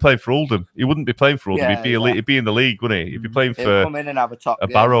fit, he wouldn't be playing for Oldham. He wouldn't be playing for Oldham. He'd be in the league, wouldn't he? He'd be playing for come in and have a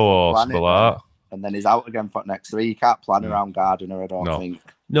Barrow or something like that. And then he's out again for next 3. You can't plan around Gardiner, I don't think.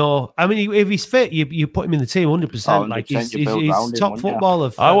 No, I mean, if he's fit, you put him in the team 100%. Like he's top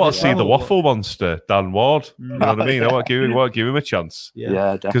footballer. I want to see the waffle monster, Dan Ward. You know what I mean? I want to give him a chance.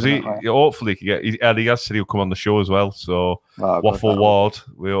 Yeah, because he hopefully can get. And he has said he'll come on the show as well. So Waffle Ward,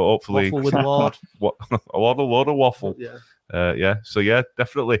 we'll hopefully waffle with Ward. A lot of waffle. So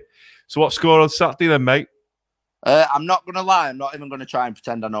definitely. So what score on Saturday then, mate? I'm not going to lie. I'm not even going to try and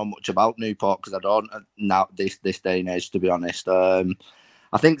pretend I know much about Newport because I don't now this day and age, to be honest.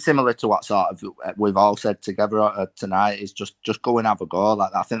 I think similar to what sort of we've all said together tonight is just go and have a go.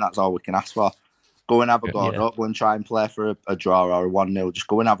 Like I think that's all we can ask for. Go and have a go. Don't go and try and play for a draw or a 1-0. Just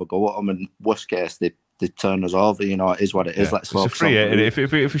go and have a go at them. And worst case, they turn us over. It is what it is. Let's it's a free hit.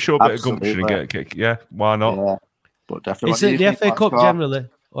 If we show a bit of gumption and get a kick, why not? Yeah, but definitely. Is it the FA Cup generally?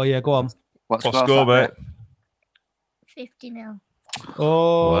 Oh yeah, go on. What score, mate? 50-0.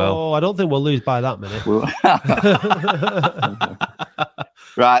 Oh, Well. I don't think we'll lose by that many.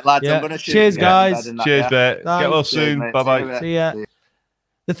 Right, lads, Yeah. I'm going to shoot. Cheers, guys. Cheers, mate. Get well Thanks. soon. Cheers, mate. Bye-bye. See ya.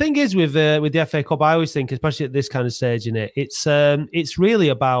 The thing is with the FA Cup, I always think, especially at this kind of stage in it, it's really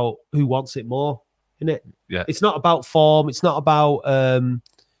about who wants it more, isn't it? Yeah. It's not about form. It's not about form.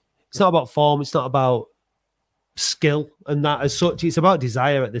 It's not about skill and that as such. It's about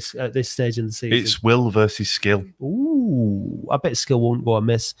desire at this stage in the season. It's will versus skill. Ooh, I bet skill won't go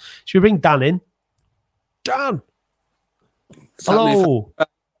amiss. Should we bring Dan in? Dan. Hello.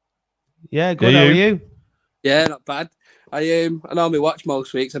 Yeah, good. How are you? Yeah, not bad. I normally watch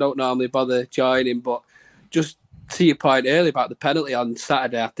most weeks. I don't normally bother joining, but just to your point earlier about the penalty on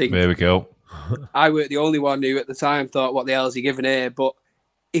Saturday, I think There we go. I were the only one who at the time thought, what the hell is he giving here? But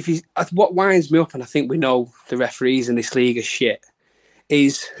what winds me up, and I think we know the referees in this league are shit,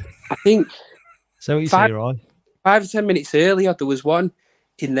 is I think So what you say, Roy? 5 or 10 minutes earlier, there was one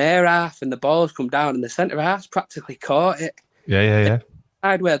in their half and the ball's come down and the centre half's practically caught it. Yeah.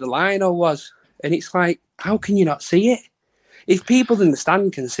 Side where the lino was. And it's like, how can you not see it? If people in the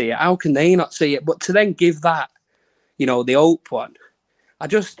stand can see it, how can they not see it? But to then give that, the Hope one, I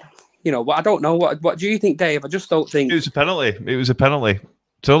just, I don't know. What do you think, Dave? I just don't think... It was a penalty.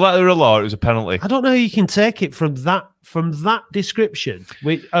 To let the law, it was a penalty. I don't know how you can take it from that description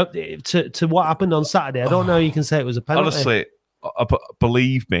to what happened on Saturday. I don't know how you can say it was a penalty. Honestly,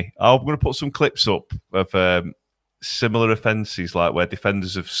 believe me, I'm going to put some clips up of similar offences, like where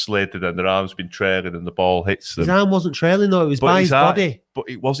defenders have slid and then their arm's been trailing and the ball hits them. His arm wasn't trailing though; it was by his body. But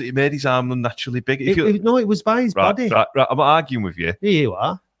it was. It made his arm unnaturally big. No, it was by his body. Right. I'm not arguing with you. Here you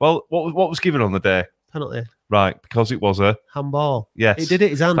are. Well, what was given on the day? Penalty. Right, because it was a handball. Yes, he did it.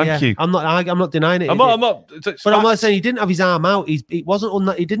 His hand. Thank you. I'm not denying it. I'm not. But I'm not saying he didn't have his arm out. It wasn't on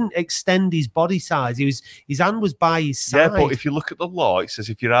that. He didn't extend his body size. His hand was by his side. Yeah, but if you look at the law, it says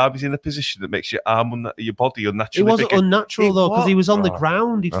if your arm is in a position that makes your body unnaturally. It wasn't bigger. unnatural though, because he was on the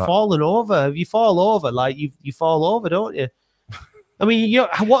ground. He'd fallen over. If you fall over, you fall over, don't you? I mean,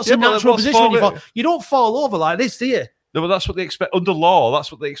 what's a natural position when you fall? You don't fall over like this, do you? No, but that's what they expect under law.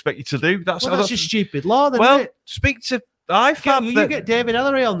 That's what they expect you to do. That's just stupid law. Then, well, isn't it? speak to IFAB. You get David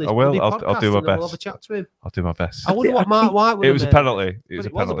Ellery on this. I will. I'll do my best. We'll have a chat to him. I'll do my best. I wonder what Mark White would. It was a penalty. It was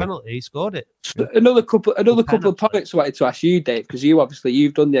a penalty. He scored it. Another couple of points I wanted to ask you, Dave, because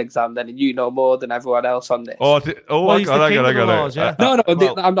you've done the exam then and you know more than everyone else on this. I got it. No, I'm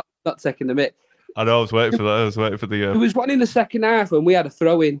not taking the mic. I know. I was waiting for that. There was one in the second half when we had a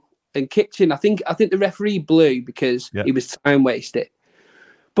throw in. And Kitchen, I think the referee blew because he was time wasted.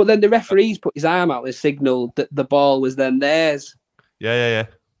 But then the referees put his arm out and signalled that the ball was then theirs. Yeah.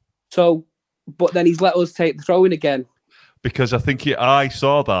 So, but then he's let us take the throw in again. Because I think I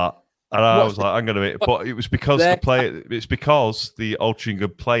saw that and I was like, I'm going to. But it was because the player. It's because the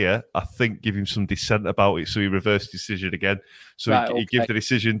Altrincham player, I think, gave him some dissent about it, so he reversed the decision again. So he gave the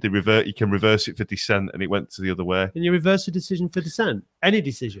decision. He can reverse it for dissent, and it went to the other way. Can you reverse a decision for dissent? Any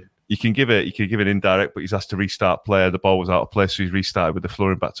decision? You can give it. You can give it indirect, but he's asked to restart play. The ball was out of play, so he's restarted with the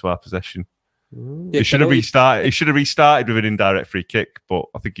flooring back to our possession. He should have restarted. He should have restarted with an indirect free kick, but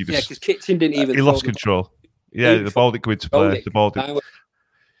I think he just because Kitchen didn't even. He lost control. The ball didn't go into play. The ball didn't.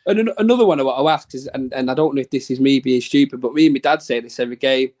 And another one I want to ask is, and I don't know if this is me being stupid, but me and my dad say this every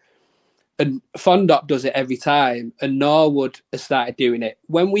game, and Fondop does it every time, and Norwood has started doing it.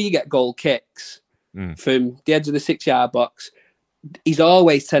 When we get goal kicks from the edge of the 6-yard box, he's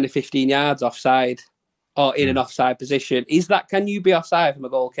always 10 or 15 yards offside or in an offside position. Can you be offside from a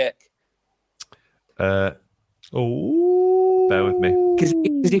goal kick? Bear with me. Because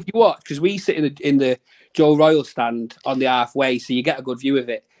if you watch, because we sit in the Joe Royal stand on the halfway, so you get a good view of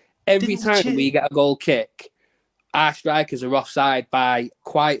it. Every time we get a goal kick, our strikers are offside by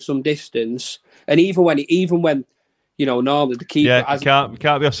quite some distance, and even when normally the keeper can't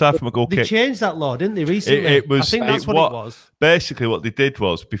be offside from a goal kick. They changed that law, didn't they? Recently, I think that's what it was. Basically, what they did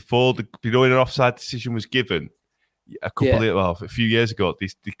was before when an offside decision was given a few years ago, they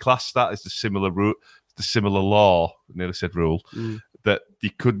classed that as the similar law. I nearly said rule. That they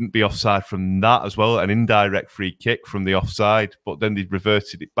couldn't be offside from that as well, an indirect free kick from the offside, but then they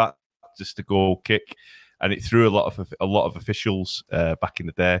reverted it back just to goal kick, and it threw a lot of officials back in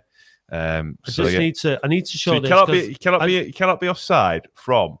the day. I need to show this. You cannot be offside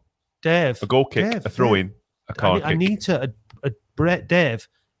from Dave a goal kick, a throw in, a corner kick. I need to Dave.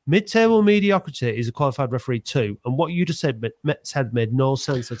 Mid-table mediocrity is a qualified referee too, and what you just said made no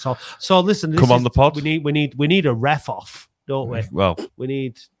sense at all. So listen, on the pod. We need a ref off, don't we? Well, we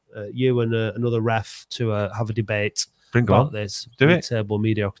need you and another ref to have a debate Bring about on. this. Do it. Mid-table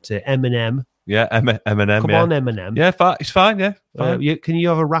mediocrity. Eminem. Yeah, Eminem. Come on, Eminem. Yeah, it's fine. Yeah, fine. Can you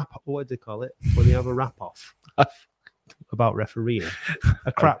have a rap? What do they call it when you have a rap off about refereeing?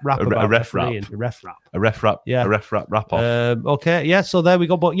 A crap rap about refereeing. A ref rap. A ref rap. Yeah. A ref rap off. Okay. Yeah. So there we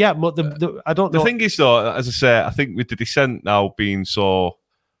go. But yeah, but I don't know. The thing is, though, as I say, I think with the descent now being so,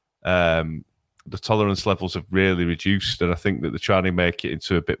 the tolerance levels have really reduced, and I think that they're trying to make it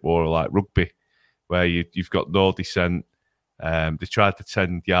into a bit more like rugby, where you've got no descent. They tried the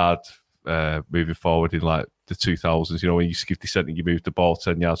 10-yard moving forward in like the 2000s. You know, when you give descent and you move the ball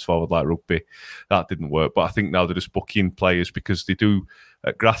 10 yards forward like rugby, that didn't work. But I think now they're just booking players because they do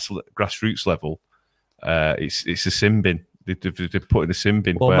at grassroots level. It's a sin bin. They're putting a sin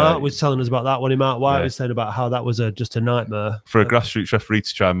bin. Well, Mark was telling us about that one. Mark White was saying about how that was just a nightmare for a grassroots referee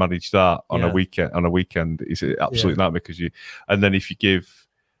to try and manage that on a weekend. On a weekend, is an absolute nightmare because and then if you give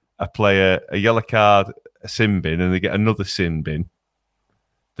a player a yellow card, a sin bin, and they get another sin bin,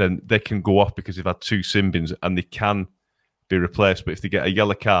 then they can go off because they've had 2 sin bins and they can be replaced. But if they get a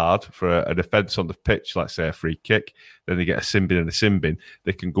yellow card for an offence on the pitch, like say a free kick, then they get a sin bin and a sin bin,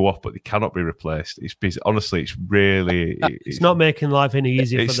 they can go off, but they cannot be replaced. Honestly, it's really... It's not making life any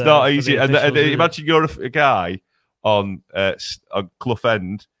easier. It's not easy. And imagine you're a guy on Clough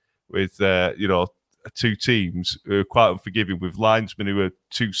End with, 2 teams who are quite unforgiving, with linesmen who are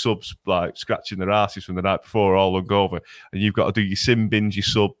 2 subs like scratching their asses from the night before all hungover, and you've got to do your sin bins, your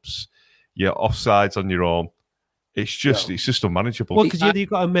subs, your offsides on your own. It's just unmanageable. Well, because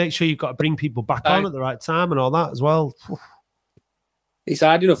you've got to make sure you've got to bring people back on at the right time and all that as well. It's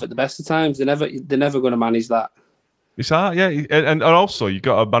hard enough at the best of times. They're never going to manage that. It's hard, yeah, and also you've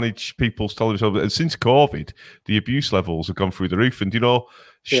got to manage people's television. And since COVID, the abuse levels have gone through the roof. And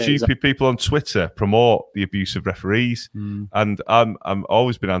stupid people on Twitter promote the abuse of referees, and I'm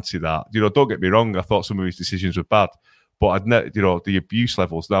always been anti that. Don't get me wrong. I thought some of his decisions were bad, but the abuse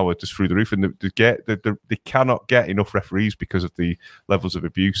levels now are just through the roof, and they cannot get enough referees because of the levels of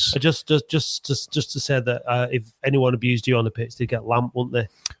abuse. Just to say that if anyone abused you on the pitch, they'd get lamped, wouldn't they?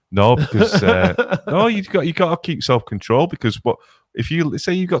 No, because you've got to keep self-control, because if you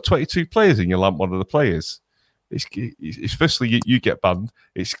say you've got 22 players and you lamp one of the players, it's firstly you get banned.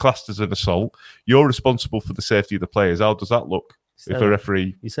 It's classed as an assault. You're responsible for the safety of the players. How does that look? If a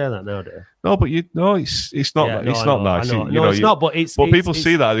referee, you say that now, Dave. No, but it's not. Yeah, it's not nice. It's not. But people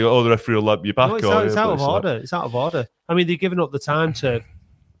see that. They go, "Oh, the referee will lamp you back." No, it's out of order. It's out of order. I mean, they're giving up the time to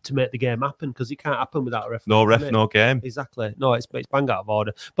make the game happen, because it can't happen without a referee. No ref, no game. Exactly. No, it's bang out of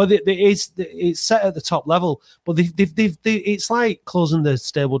order. But it's set at the top level. But it's like closing the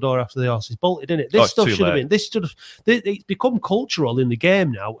stable door after the horse is bolted, isn't it? This stuff should have been. It's become cultural in the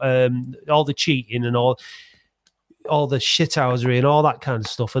game now. All the cheating and all the shithousery and all that kind of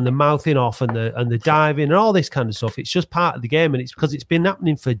stuff, and the mouthing off and the diving and all this kind of stuff. It's just part of the game, and it's because it's been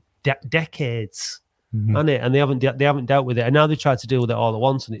happening for decades. Hasn't it? And they haven't dealt with it, and now they try to deal with it all at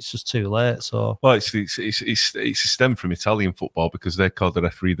once, and it's just too late. So, well, it's a stem from Italian football, because they call the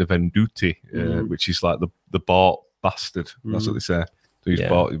referee the venduti, which is like the bought bastard. That's what they say. He's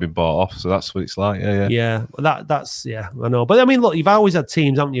been bought off. So that's what it's like. Yeah. Well, that's I know. But I mean, look, you've always had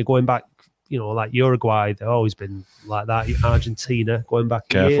teams, haven't you, going back? Like Uruguay, they've always been like that. Argentina, going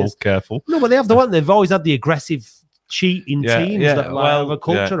back years. Careful. No, but they have the one. They've always had the aggressive, cheating teams that have a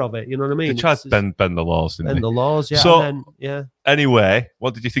culture of it. You know what I mean? They tried to bend the laws, didn't they? Bend the laws, yeah. So, anyway,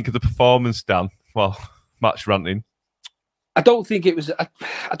 what did you think of the performance, Dan? Well, match ranting. I don't think it was. I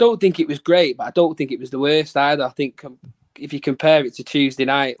don't think it was great, but I don't think it was the worst either. I think if you compare it to Tuesday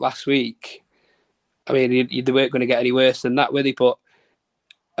night last week, I mean, they weren't going to get any worse than that, were they? But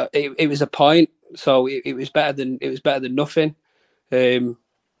it was a point, so it was better than nothing.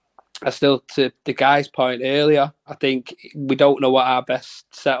 I still, to the guy's point earlier, I think we don't know what our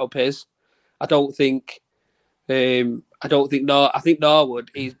best setup is. I think Norwood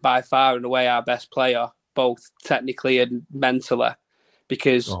is by far and away our best player, both technically and mentally,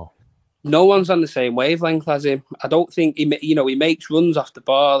 because no one's on the same wavelength as him. I don't think he makes runs off the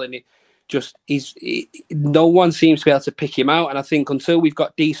ball, and no one seems to be able to pick him out. And I think until we've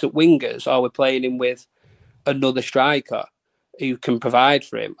got decent wingers, or we're playing him with another striker who can provide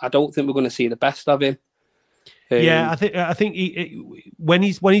for him, I don't think we're going to see the best of him. I think when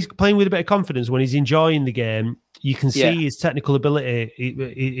he's playing with a bit of confidence, when he's enjoying the game, you can see his technical ability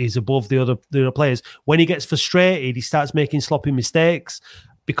is above the other players. When he gets frustrated, he starts making sloppy mistakes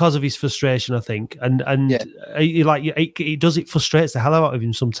because of his frustration, I think, and it frustrates the hell out of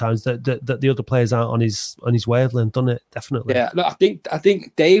him sometimes that the other players aren't on his wavelength, doesn't it? Definitely. Yeah, look, I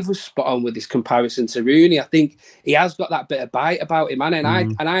think Dave was spot on with his comparison to Rooney. I think he has got that bit of bite about him, and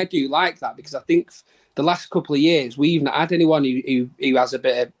I do like that, because I think the last couple of years we've not had anyone who has a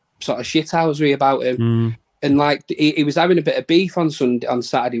bit of sort of shithousery about him, and like he was having a bit of beef on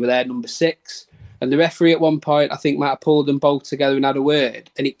Saturday with their number 6. And the referee at one point, I think, might have pulled them both together and had a word,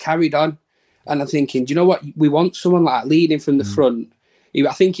 and it carried on. And I'm thinking, do you know what? We want someone like that leading from the front.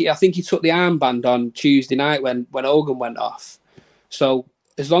 I think he took the armband on Tuesday night when Hogan went off. So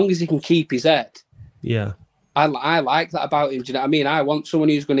as long as he can keep his head, I like that about him. Do you know what I mean? I want someone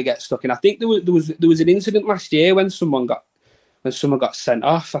who's going to get stuck in. I think there was an incident last year when someone got sent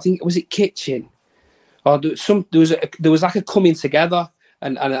off. I think was it Kitchen, or there was like a coming together.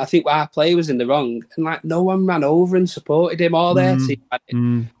 And I think our player was in the wrong, and like no one ran over and supported him or their team.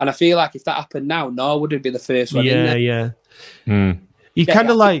 And I feel like if that happened now, Norwood would be the first one in there. You kind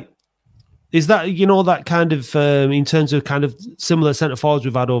of like, is that, that kind of in terms of kind of similar centre forwards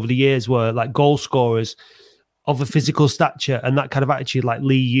we've had over the years, where like goal scorers of a physical stature and that kind of attitude, like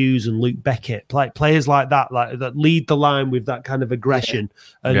Lee Hughes and Luke Beckett, like players like that lead the line with that kind of aggression.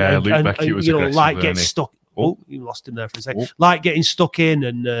 And Luke Beckett was aggressive, like get stuck. Oh, you lost him there for a second. Like getting stuck in,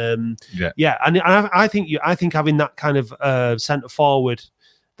 and and I think having that kind of centre forward,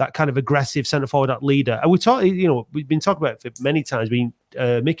 that kind of aggressive centre forward, that leader, and we've been talking about it for many times.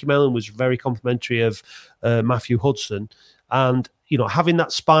 Mickey Mellon was very complimentary of Matthew Hudson, and having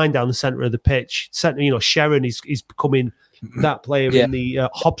that spine down the centre of the pitch. Sharon is becoming that player in the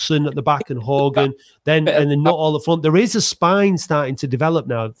Hobson at the back and Hogan, and then not all the front. There is a spine starting to develop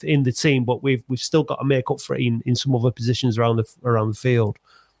now in the team, but we've still got to make up for it in some other positions around the field.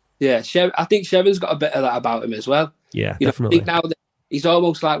 Yeah, I think Sharon's got a bit of that about him as well. Yeah, definitely. I think now that he's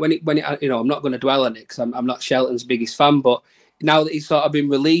almost like when I'm not going to dwell on it because I'm not Shelton's biggest fan, but now that he's sort of been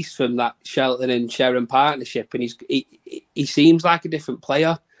released from that Shelton and Sharon partnership, and he seems like a different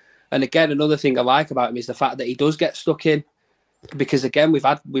player. And again, another thing I like about him is the fact that he does get stuck in, because again,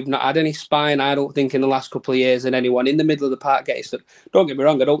 we've not had any spine, I don't think, in the last couple of years, and anyone in the middle of the park getting stuck. Don't get me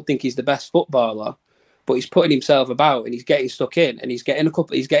wrong, I don't think he's the best footballer, but he's putting himself about and he's getting stuck in, and he's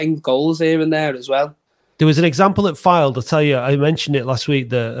getting goals here and there as well. There was an example at Filed, I'll tell you, I mentioned it last week,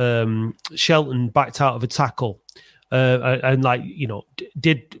 that Shelton backed out of a tackle and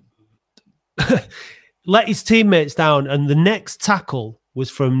did let his teammates down, and the next tackle was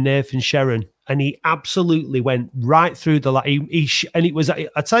from Nathan Sharon, and he absolutely went right through the line. And it was,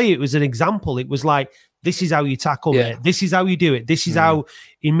 I tell you, it was an example. It was like, this is how you tackle it. This is how you do it. This is how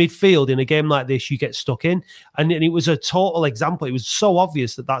in midfield in a game like this you get stuck in. And it was a total example. It was so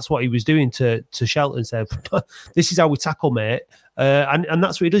obvious that that's what he was doing to Shelton. Said, "This is how we tackle, mate." And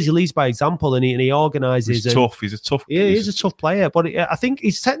that's what he does. He leads by example, and he organises. He's tough. He's a tough. Yeah, he's a tough player. But I think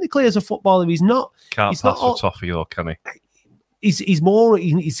he's technically, as a footballer, he's not. Can't pass for Toffee, though, can he? He's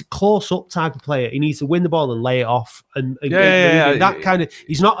a close up type of player. He needs to win the ball and lay it off, and that kind of.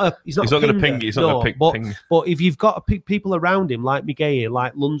 He's not going to ping. He's not going to ping. But if you've got people around him like McGahey,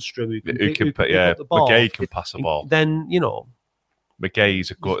 like Lundstrom, who can pick up the ball, McGahey can pass the ball. Then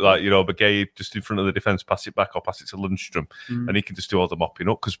McGahey's a good, McGahey just in front of the defence, pass it back or pass it to Lundstrom, and he can just do all the mopping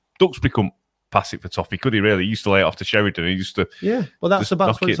up, because Duxbury couldn't pass it for Toffee, could he really? He used to lay it off to Sheridan. He used to... Yeah, well, that's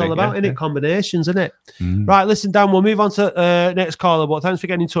what it's all about, isn't it? Combinations, isn't it? Right, listen, Dan, we'll move on to next caller, but thanks for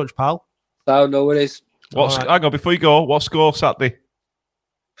getting in touch, pal. Oh, no worries. Hang on, before you go, what score Saturday?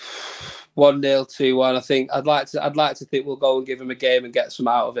 1-0, 2-1. I think I'd like to think we'll go and give him a game and get some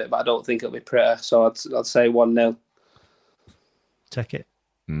out of it, but I don't think it'll be pretty. So I'd say 1-0. Take it.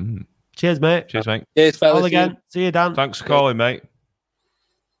 Cheers, mate. Cheers, mate. Cheers, fellas. All again. See you, Dan. Thanks for calling, mate.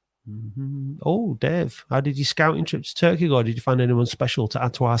 Oh, Dave, how did your scouting trip to Turkey go? Did you find anyone special to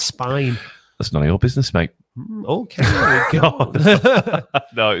add to our spine? That's none of your business, mate. Okay, there we go.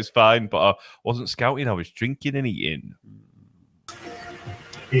 No, it was fine, but I wasn't scouting. I was drinking and eating.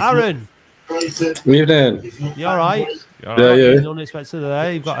 Aaron. Evening. You all right? Yeah. Unexpected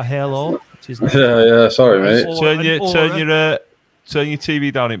there. You've got a halo. Yeah. Sorry, mate. Turn your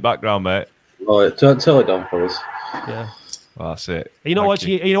TV down in background, mate. All right, tell it down for us. Yeah. Well, that's it. Are you not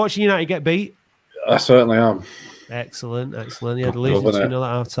watching United get beat? I certainly am. Excellent. Yeah, the losing 2-0 at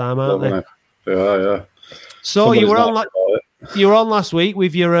half time, aren't they? Yeah. So you were on last week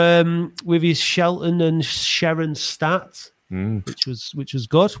with your Shelton and Sharon stats, which was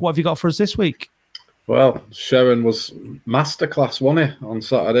good. What have you got for us this week? Well, Sharon was masterclass, wasn't he, on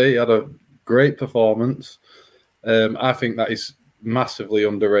Saturday? He had a great performance. I think that is massively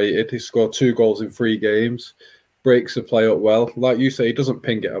underrated. He scored 2 goals in 3 games. breaks the play up well. Like you say, he doesn't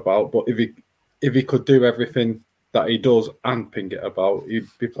ping it about, but if he could do everything that he does and ping it about, he'd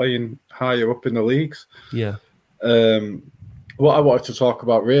be playing higher up in the leagues. Yeah. What I wanted to talk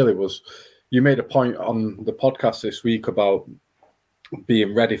about really was, you made a point on the podcast this week about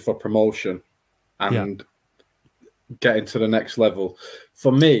being ready for promotion and getting to the next level.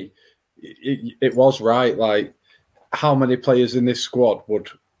 For me, it was right. Like, how many players in this squad would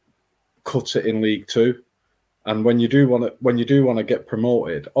cut it in League Two? And when you do want to get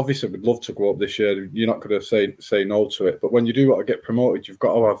promoted, obviously we'd love to go up this year. You're not going to say no to it. But when you do want to get promoted, you've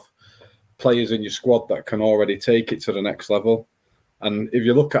got to have players in your squad that can already take it to the next level. And if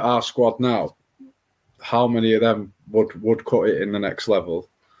you look at our squad now, how many of them would cut it in the next level?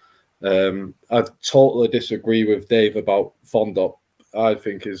 I totally disagree with Dave about Fondop. I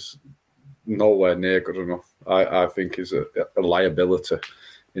think is nowhere near good enough. I think is a liability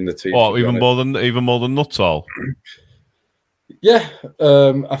in the team. Oh, even more than Nuttall. Yeah,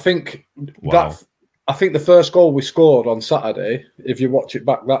 I think I think the first goal we scored on Saturday, if you watch it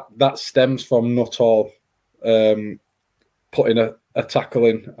back, that stems from Nuttall putting a tackle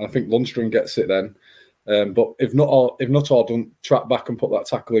in. And I think Lundstrom gets it then. But if Nuttall don't track back and put that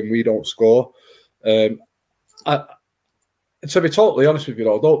tackle in, we don't score. To be totally honest with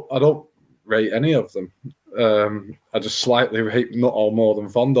you, I don't rate any of them. I just slightly rate Nuttall more than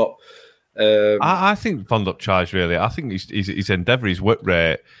Fondop. I think Fondop tries really. I think his endeavour, his whip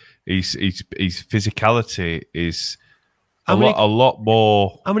rate, his physicality is a lot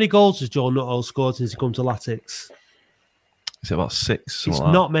more. How many goals has Joe Nuttall scored since he come to Latics? Is it about 6? It's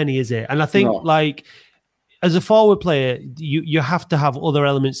not many, is it? And I think like as a forward player, you have to have other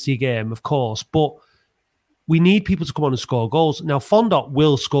elements to your game, of course, but we need people to come on and score goals. Now, Fondop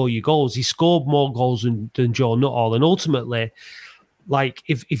will score you goals. He scored more goals than Joe Nuttall, and ultimately, like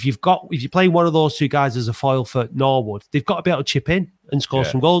if you're playing one of those two guys as a foil for Norwood, they've got to be able to chip in and score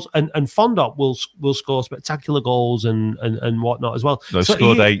some goals. And Fondop will score spectacular goals and whatnot as well. No, so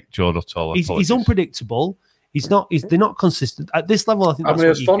scored 8, Joe Nuttall. He's unpredictable. They're not consistent at this level. I think that's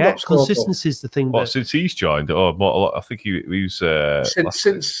what you get. Consistency is the thing. Since he's joined, I think he was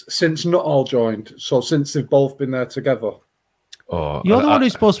since Nuttall joined. So since they've both been there together. Oh, you're the one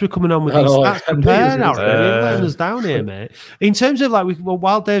who's supposed to be coming on with these stats. Prepare now, you're letting us down here, mate. In terms of like,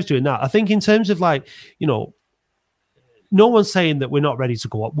 while Dave's doing that, I think in terms of like, no one's saying that we're not ready to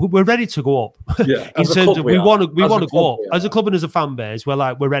go up. We're ready to go up. Yeah, in terms of we want to go up as a club and as a fan base.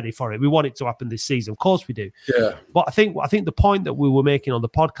 We're ready for it. We want it to happen this season. Of course we do. Yeah. But I think the point that we were making on the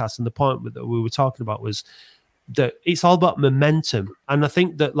podcast and the point that we were talking about was that it's all about momentum. And I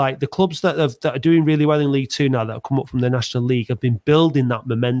think that like the clubs that are doing really well in League Two now that have come up from the National League have been building that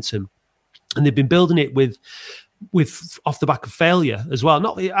momentum, and they've been building it with off the back of failure as well.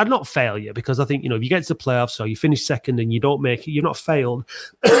 Not failure, because I think, if you get to the playoffs or you finish second and you don't make it, you're not failed.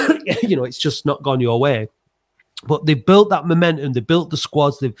 It's just not gone your way. But they built that momentum, they built the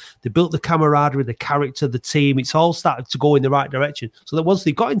squads, they built the camaraderie, the character, the team. It's all started to go in the right direction. So that once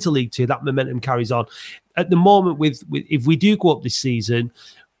they got into League Two, that momentum carries on. At the moment, with if we do go up this season,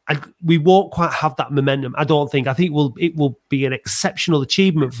 we won't quite have that momentum, I don't think. I think it will be an exceptional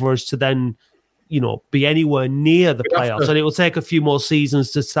achievement for us to then be anywhere near the playoffs. And it will take a few more seasons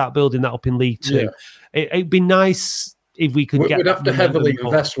to start building that up in League Two. Yeah. It'd be nice if we could get. We'd have to heavily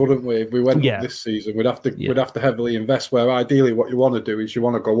invest, wouldn't we? If we went up this season, we'd have to heavily invest. Where ideally, what you want to do is you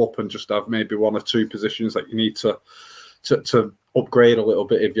want to go up and just have maybe 1 or 2 positions that you need to upgrade a little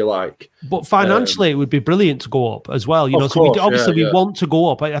bit, if you like. But financially, it would be brilliant to go up as well. We want to go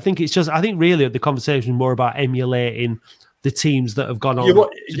up. I think really the conversation is more about emulating the teams that have gone on to do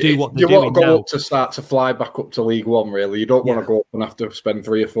what they're doing. You want to go now. up to start to fly back up to League One, really. You don't want to go up and have to spend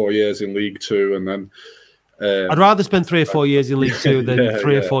 3 or 4 years in League Two and then. I'd rather spend 3 or 4 yers in League Two than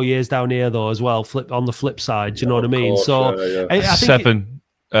 3 or 4 years down here, though, as well. On the flip side, do you know what I mean? Course, so I think 7,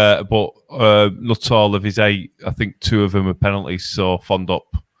 but not all of his 8. I think 2 of them are penalties. So Fondop,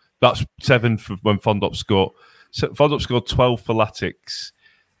 that's 7 for when Fondop scored. So Fondop scored 12 for Latics.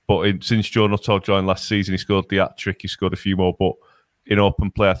 But since Joe Nuttall joined last season, he scored the hat-trick. He scored a few more. But in open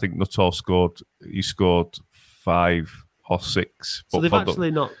play, I think Nuttall scored 5 or 6. So they've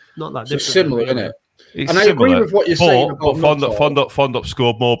actually not that different. It's similar, isn't it? It's similar, I agree with what you're saying about Fondop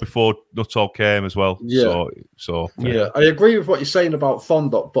scored more before Nuttall came as well. Yeah. So I agree with what you're saying about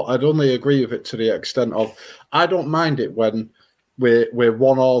Fondop, but I'd only agree with it to the extent of I don't mind it when we're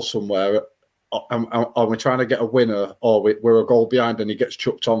 1-1 somewhere and we're trying to get a winner, or we're a goal behind and he gets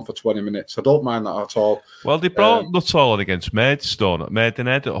chucked on for 20 minutes. I don't mind that at all. Well, they brought Nuttall on against Maidstone at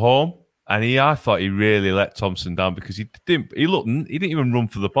Maidenhead at home. And I thought he really let Thompson down because he didn't even run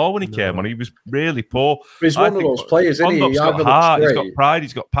for the ball when he came on. He was really poor. He's one of those players, isn't he? Fondop's got heart, he's got pride,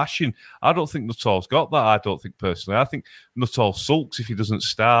 he's got passion. I don't think Nuttall's got that. I don't think personally. I think Nuttall sulks if he doesn't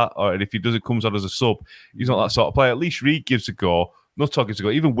start, or if he comes on as a sub. He's not that sort of player. At least Reed gives a go. Nuttall gives a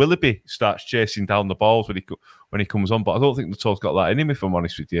go. Even Willoughby starts chasing down the balls when he comes on. But I don't think Nuttall's got that in him. If I'm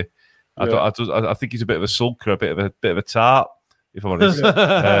honest with you, I think he's a bit of a sulker, a bit of a tart. If I'm honest.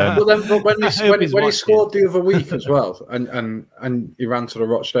 But when he scored the other week as well, and he ran to the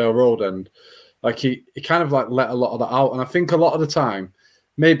Rochdale Road end, like he kind of like let a lot of that out. And I think a lot of the time,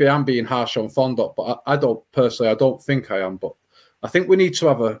 maybe I'm being harsh on Fondop, but I don't think I am. But I think we need to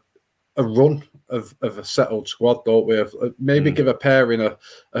have a run of a settled squad, don't we? Maybe give a pairing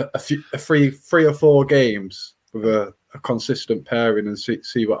a three or four games with a consistent pairing and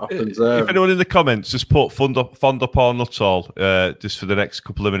see what happens there. If anyone in the comments just put Fondop or Nuttall just for the next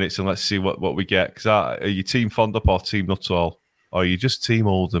couple of minutes and let's see what we get. Because are you team Fondop or team Nuttall? Or are you just team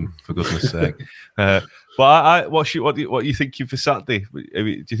Oldham, for goodness sake? But what are you thinking for Saturday?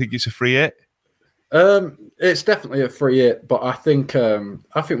 Do you think it's a free hit? It's definitely a free hit, but I think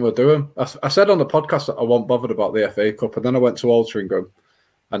we'll do them. I said on the podcast that I wasn't bothered about the FA Cup, and then I went to Altrincham,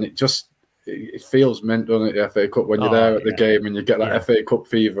 and it feels mint, doesn't it, the FA Cup, when you're there at the game and you get that FA Cup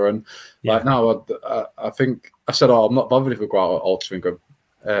fever. And like now, I think I said, I'm not bothered if we go out at Altrincham.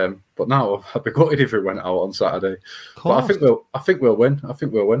 But now I'd be gutted if we went out on Saturday. But I think we'll win. I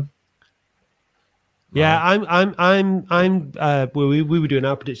think we'll win. Yeah, we were doing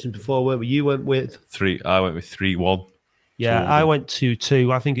our predictions before, weren't we? You went with 3. I went with 3-1. Yeah, I went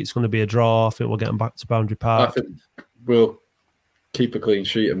 2-2. I think it's going to be a draw. I think we'll get them back to Boundary Park. I think we'll keep a clean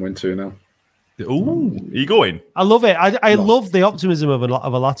sheet and win 2-0. Ooh, are you going? I love it. I love the optimism of a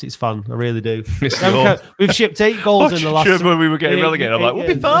Latics fan. I really do. We've shipped 8 goals in the last. When we were getting relegated, I'm like, we'll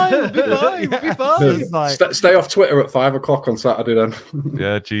be fine. We'll be fine. Stay off Twitter at 5 o'clock on Saturday then.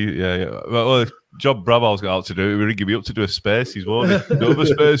 Yeah. Well, job Bravo's got out to do. We were ringing me up to do a Spaces, won't it? Do a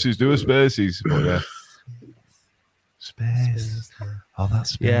Spaces. But yeah. Space. Oh,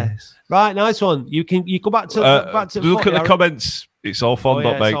 that's space. Yeah. Right, nice one. You go back to look at the comments. It's all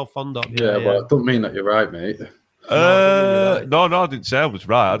Fondop, mate. It's all Fondop. Yeah, well, it doesn't mean that you're right, mate. No, I didn't say I was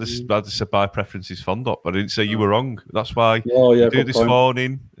right. I just said my preference is Fondop. I didn't say you were wrong. That's why we do this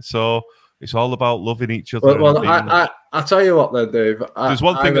phoning. So it's all about loving each other. Well, I tell you what, then, Dave. There's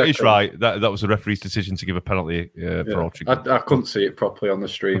one thing that is right. That was the referee's decision to give a penalty for Altrincham. I couldn't see it properly on the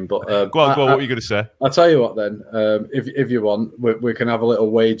stream, but go on. What are you going to say? I'll tell you what, then. If you want, we can have a little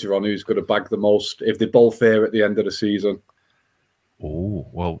wager on who's going to bag the most if they're both here at the end of the season. Oh,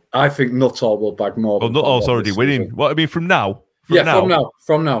 well. I think Nuttall will bag more. Well, Nuttall's already winning. What, I mean, from now?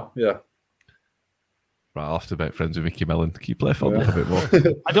 From now, yeah. Right, I'll have to make friends with Mickey Mellon. Can you play Fondop a bit more? To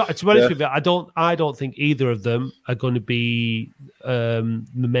be honest with you, I don't think either of them are going to be the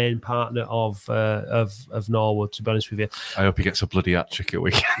main partner of Norwood, to be honest with you. I hope he gets a bloody hat-trick at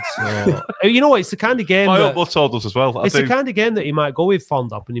weekend. So, you know what? It's the kind of game I hope Nuttall does as well. It's the kind of game that he might go with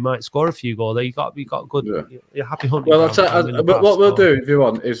Fondop and he might score a few goals. You got good. You're happy hunting. Well, but what we'll do, if you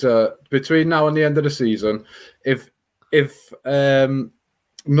want, is between now and the end of the season, if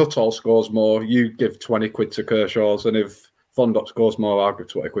Nuttall scores more, you give 20 quid to Kershaw's, and if Fondop scores more, I'll give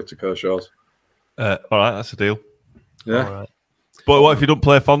 20 quid to Kershaw's. All right, that's a deal. Yeah. All right. But what if you don't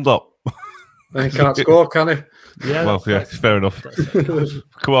play Fondop? Then he can't score, can he? Yeah. Well, fair enough.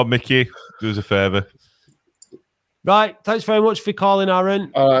 Come on, Mickey, do us a favour. Right, thanks very much for calling,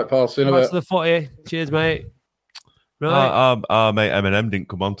 Aaron. All right, pal. See you in a bit. Back to the footy. Cheers, mate. Right. Our mate Eminem didn't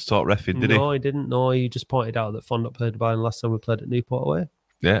come on to talk reffing, did he? No, he didn't. No, he just pointed out that Fondop played Bayern last time we played at Newport away.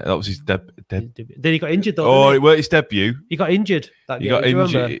 Yeah, that was his Then he got injured though. Oh, it was his debut. He got injured. He got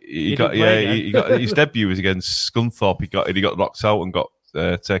injured. He got his debut was against Scunthorpe. He got knocked out and got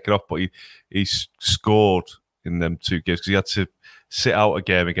taken off, but he scored in them 2 games because he had to sit out a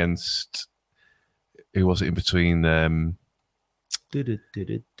game against. Who was it in between? I think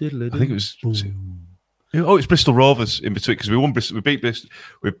it was. Oh, it's Bristol Rovers in between because we won. We beat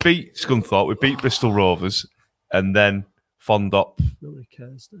Scunthorpe. We beat Bristol Rovers, and then Fondop. Nobody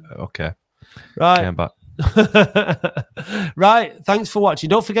cares. Okay. Right. Came back. Right. Thanks for watching.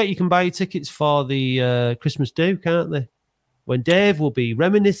 Don't forget you can buy your tickets for the Christmas do, can't they? When Dave will be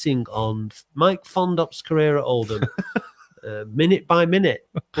reminiscing on Mike Fondop's career at Oldham, minute by minute,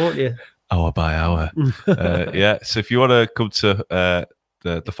 won't you? Hour by hour. Yeah. So if you want to come to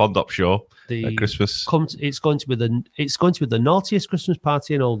the Fondop show at Christmas, it's going to be the naughtiest Christmas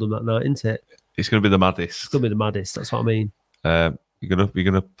party in Oldham that night, isn't it? It's going to be the maddest. It's going to be the maddest. That's what I mean. You're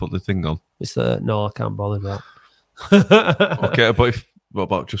gonna put the thing on. No, I can't bother with that. Okay, but What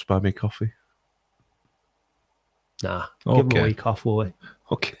about just buy me coffee? Nah, give him a week off, will we?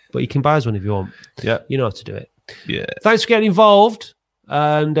 Okay. But you can buy us one if you want. Yeah. You know how to do it. Yeah. Thanks for getting involved.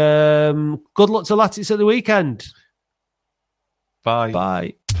 And good luck to Latics at the weekend. Bye.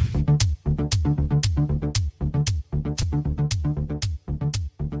 Bye.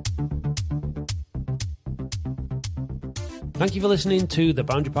 Thank you for listening to the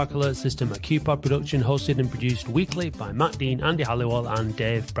Boundary Park Alert System, a QPod production hosted and produced weekly by Matt Dean, Andy Halliwell and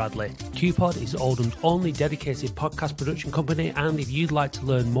Dave Bradley. QPod is Oldham's only dedicated podcast production company, and if you'd like to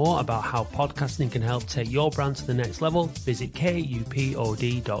learn more about how podcasting can help take your brand to the next level, visit kupod.co.uk.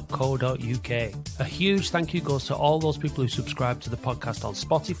 A huge thank you goes to all those people who subscribe to the podcast on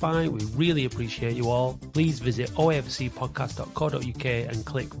Spotify. We really appreciate you all. Please visit oafcpodcast.co.uk and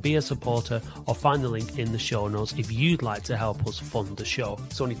click Be a Supporter or find the link in the show notes if you'd like to help us fund the show.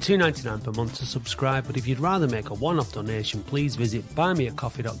 It's only $2.99 per month to subscribe, but if you'd rather make a one-off donation, please visit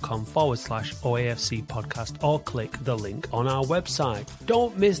buymeacoffee.com/OAFC podcast or click the link on our website.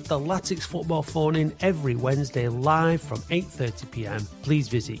 Don't miss the Latics football phone-in every Wednesday live from 8:30pm. Please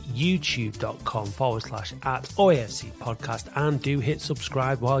visit youtube.com/@OAFC podcast and do hit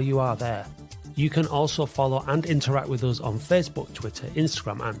subscribe while you are there. You can also follow and interact with us on Facebook, Twitter,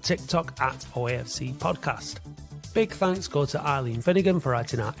 Instagram and TikTok @OAFC podcast. Big thanks go to Eileen Finnegan for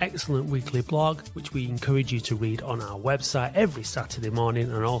writing our excellent weekly blog, which we encourage you to read on our website every Saturday morning,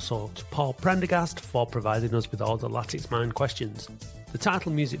 and also to Paul Prendergast for providing us with all the Latics Mind questions. The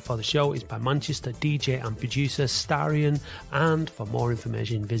title music for the show is by Manchester DJ and producer Starion, and for more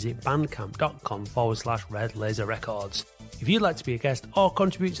information visit bandcamp.com/Red Laser Records. If you'd like to be a guest or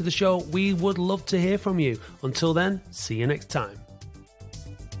contribute to the show, we would love to hear from you. Until then, see you next time.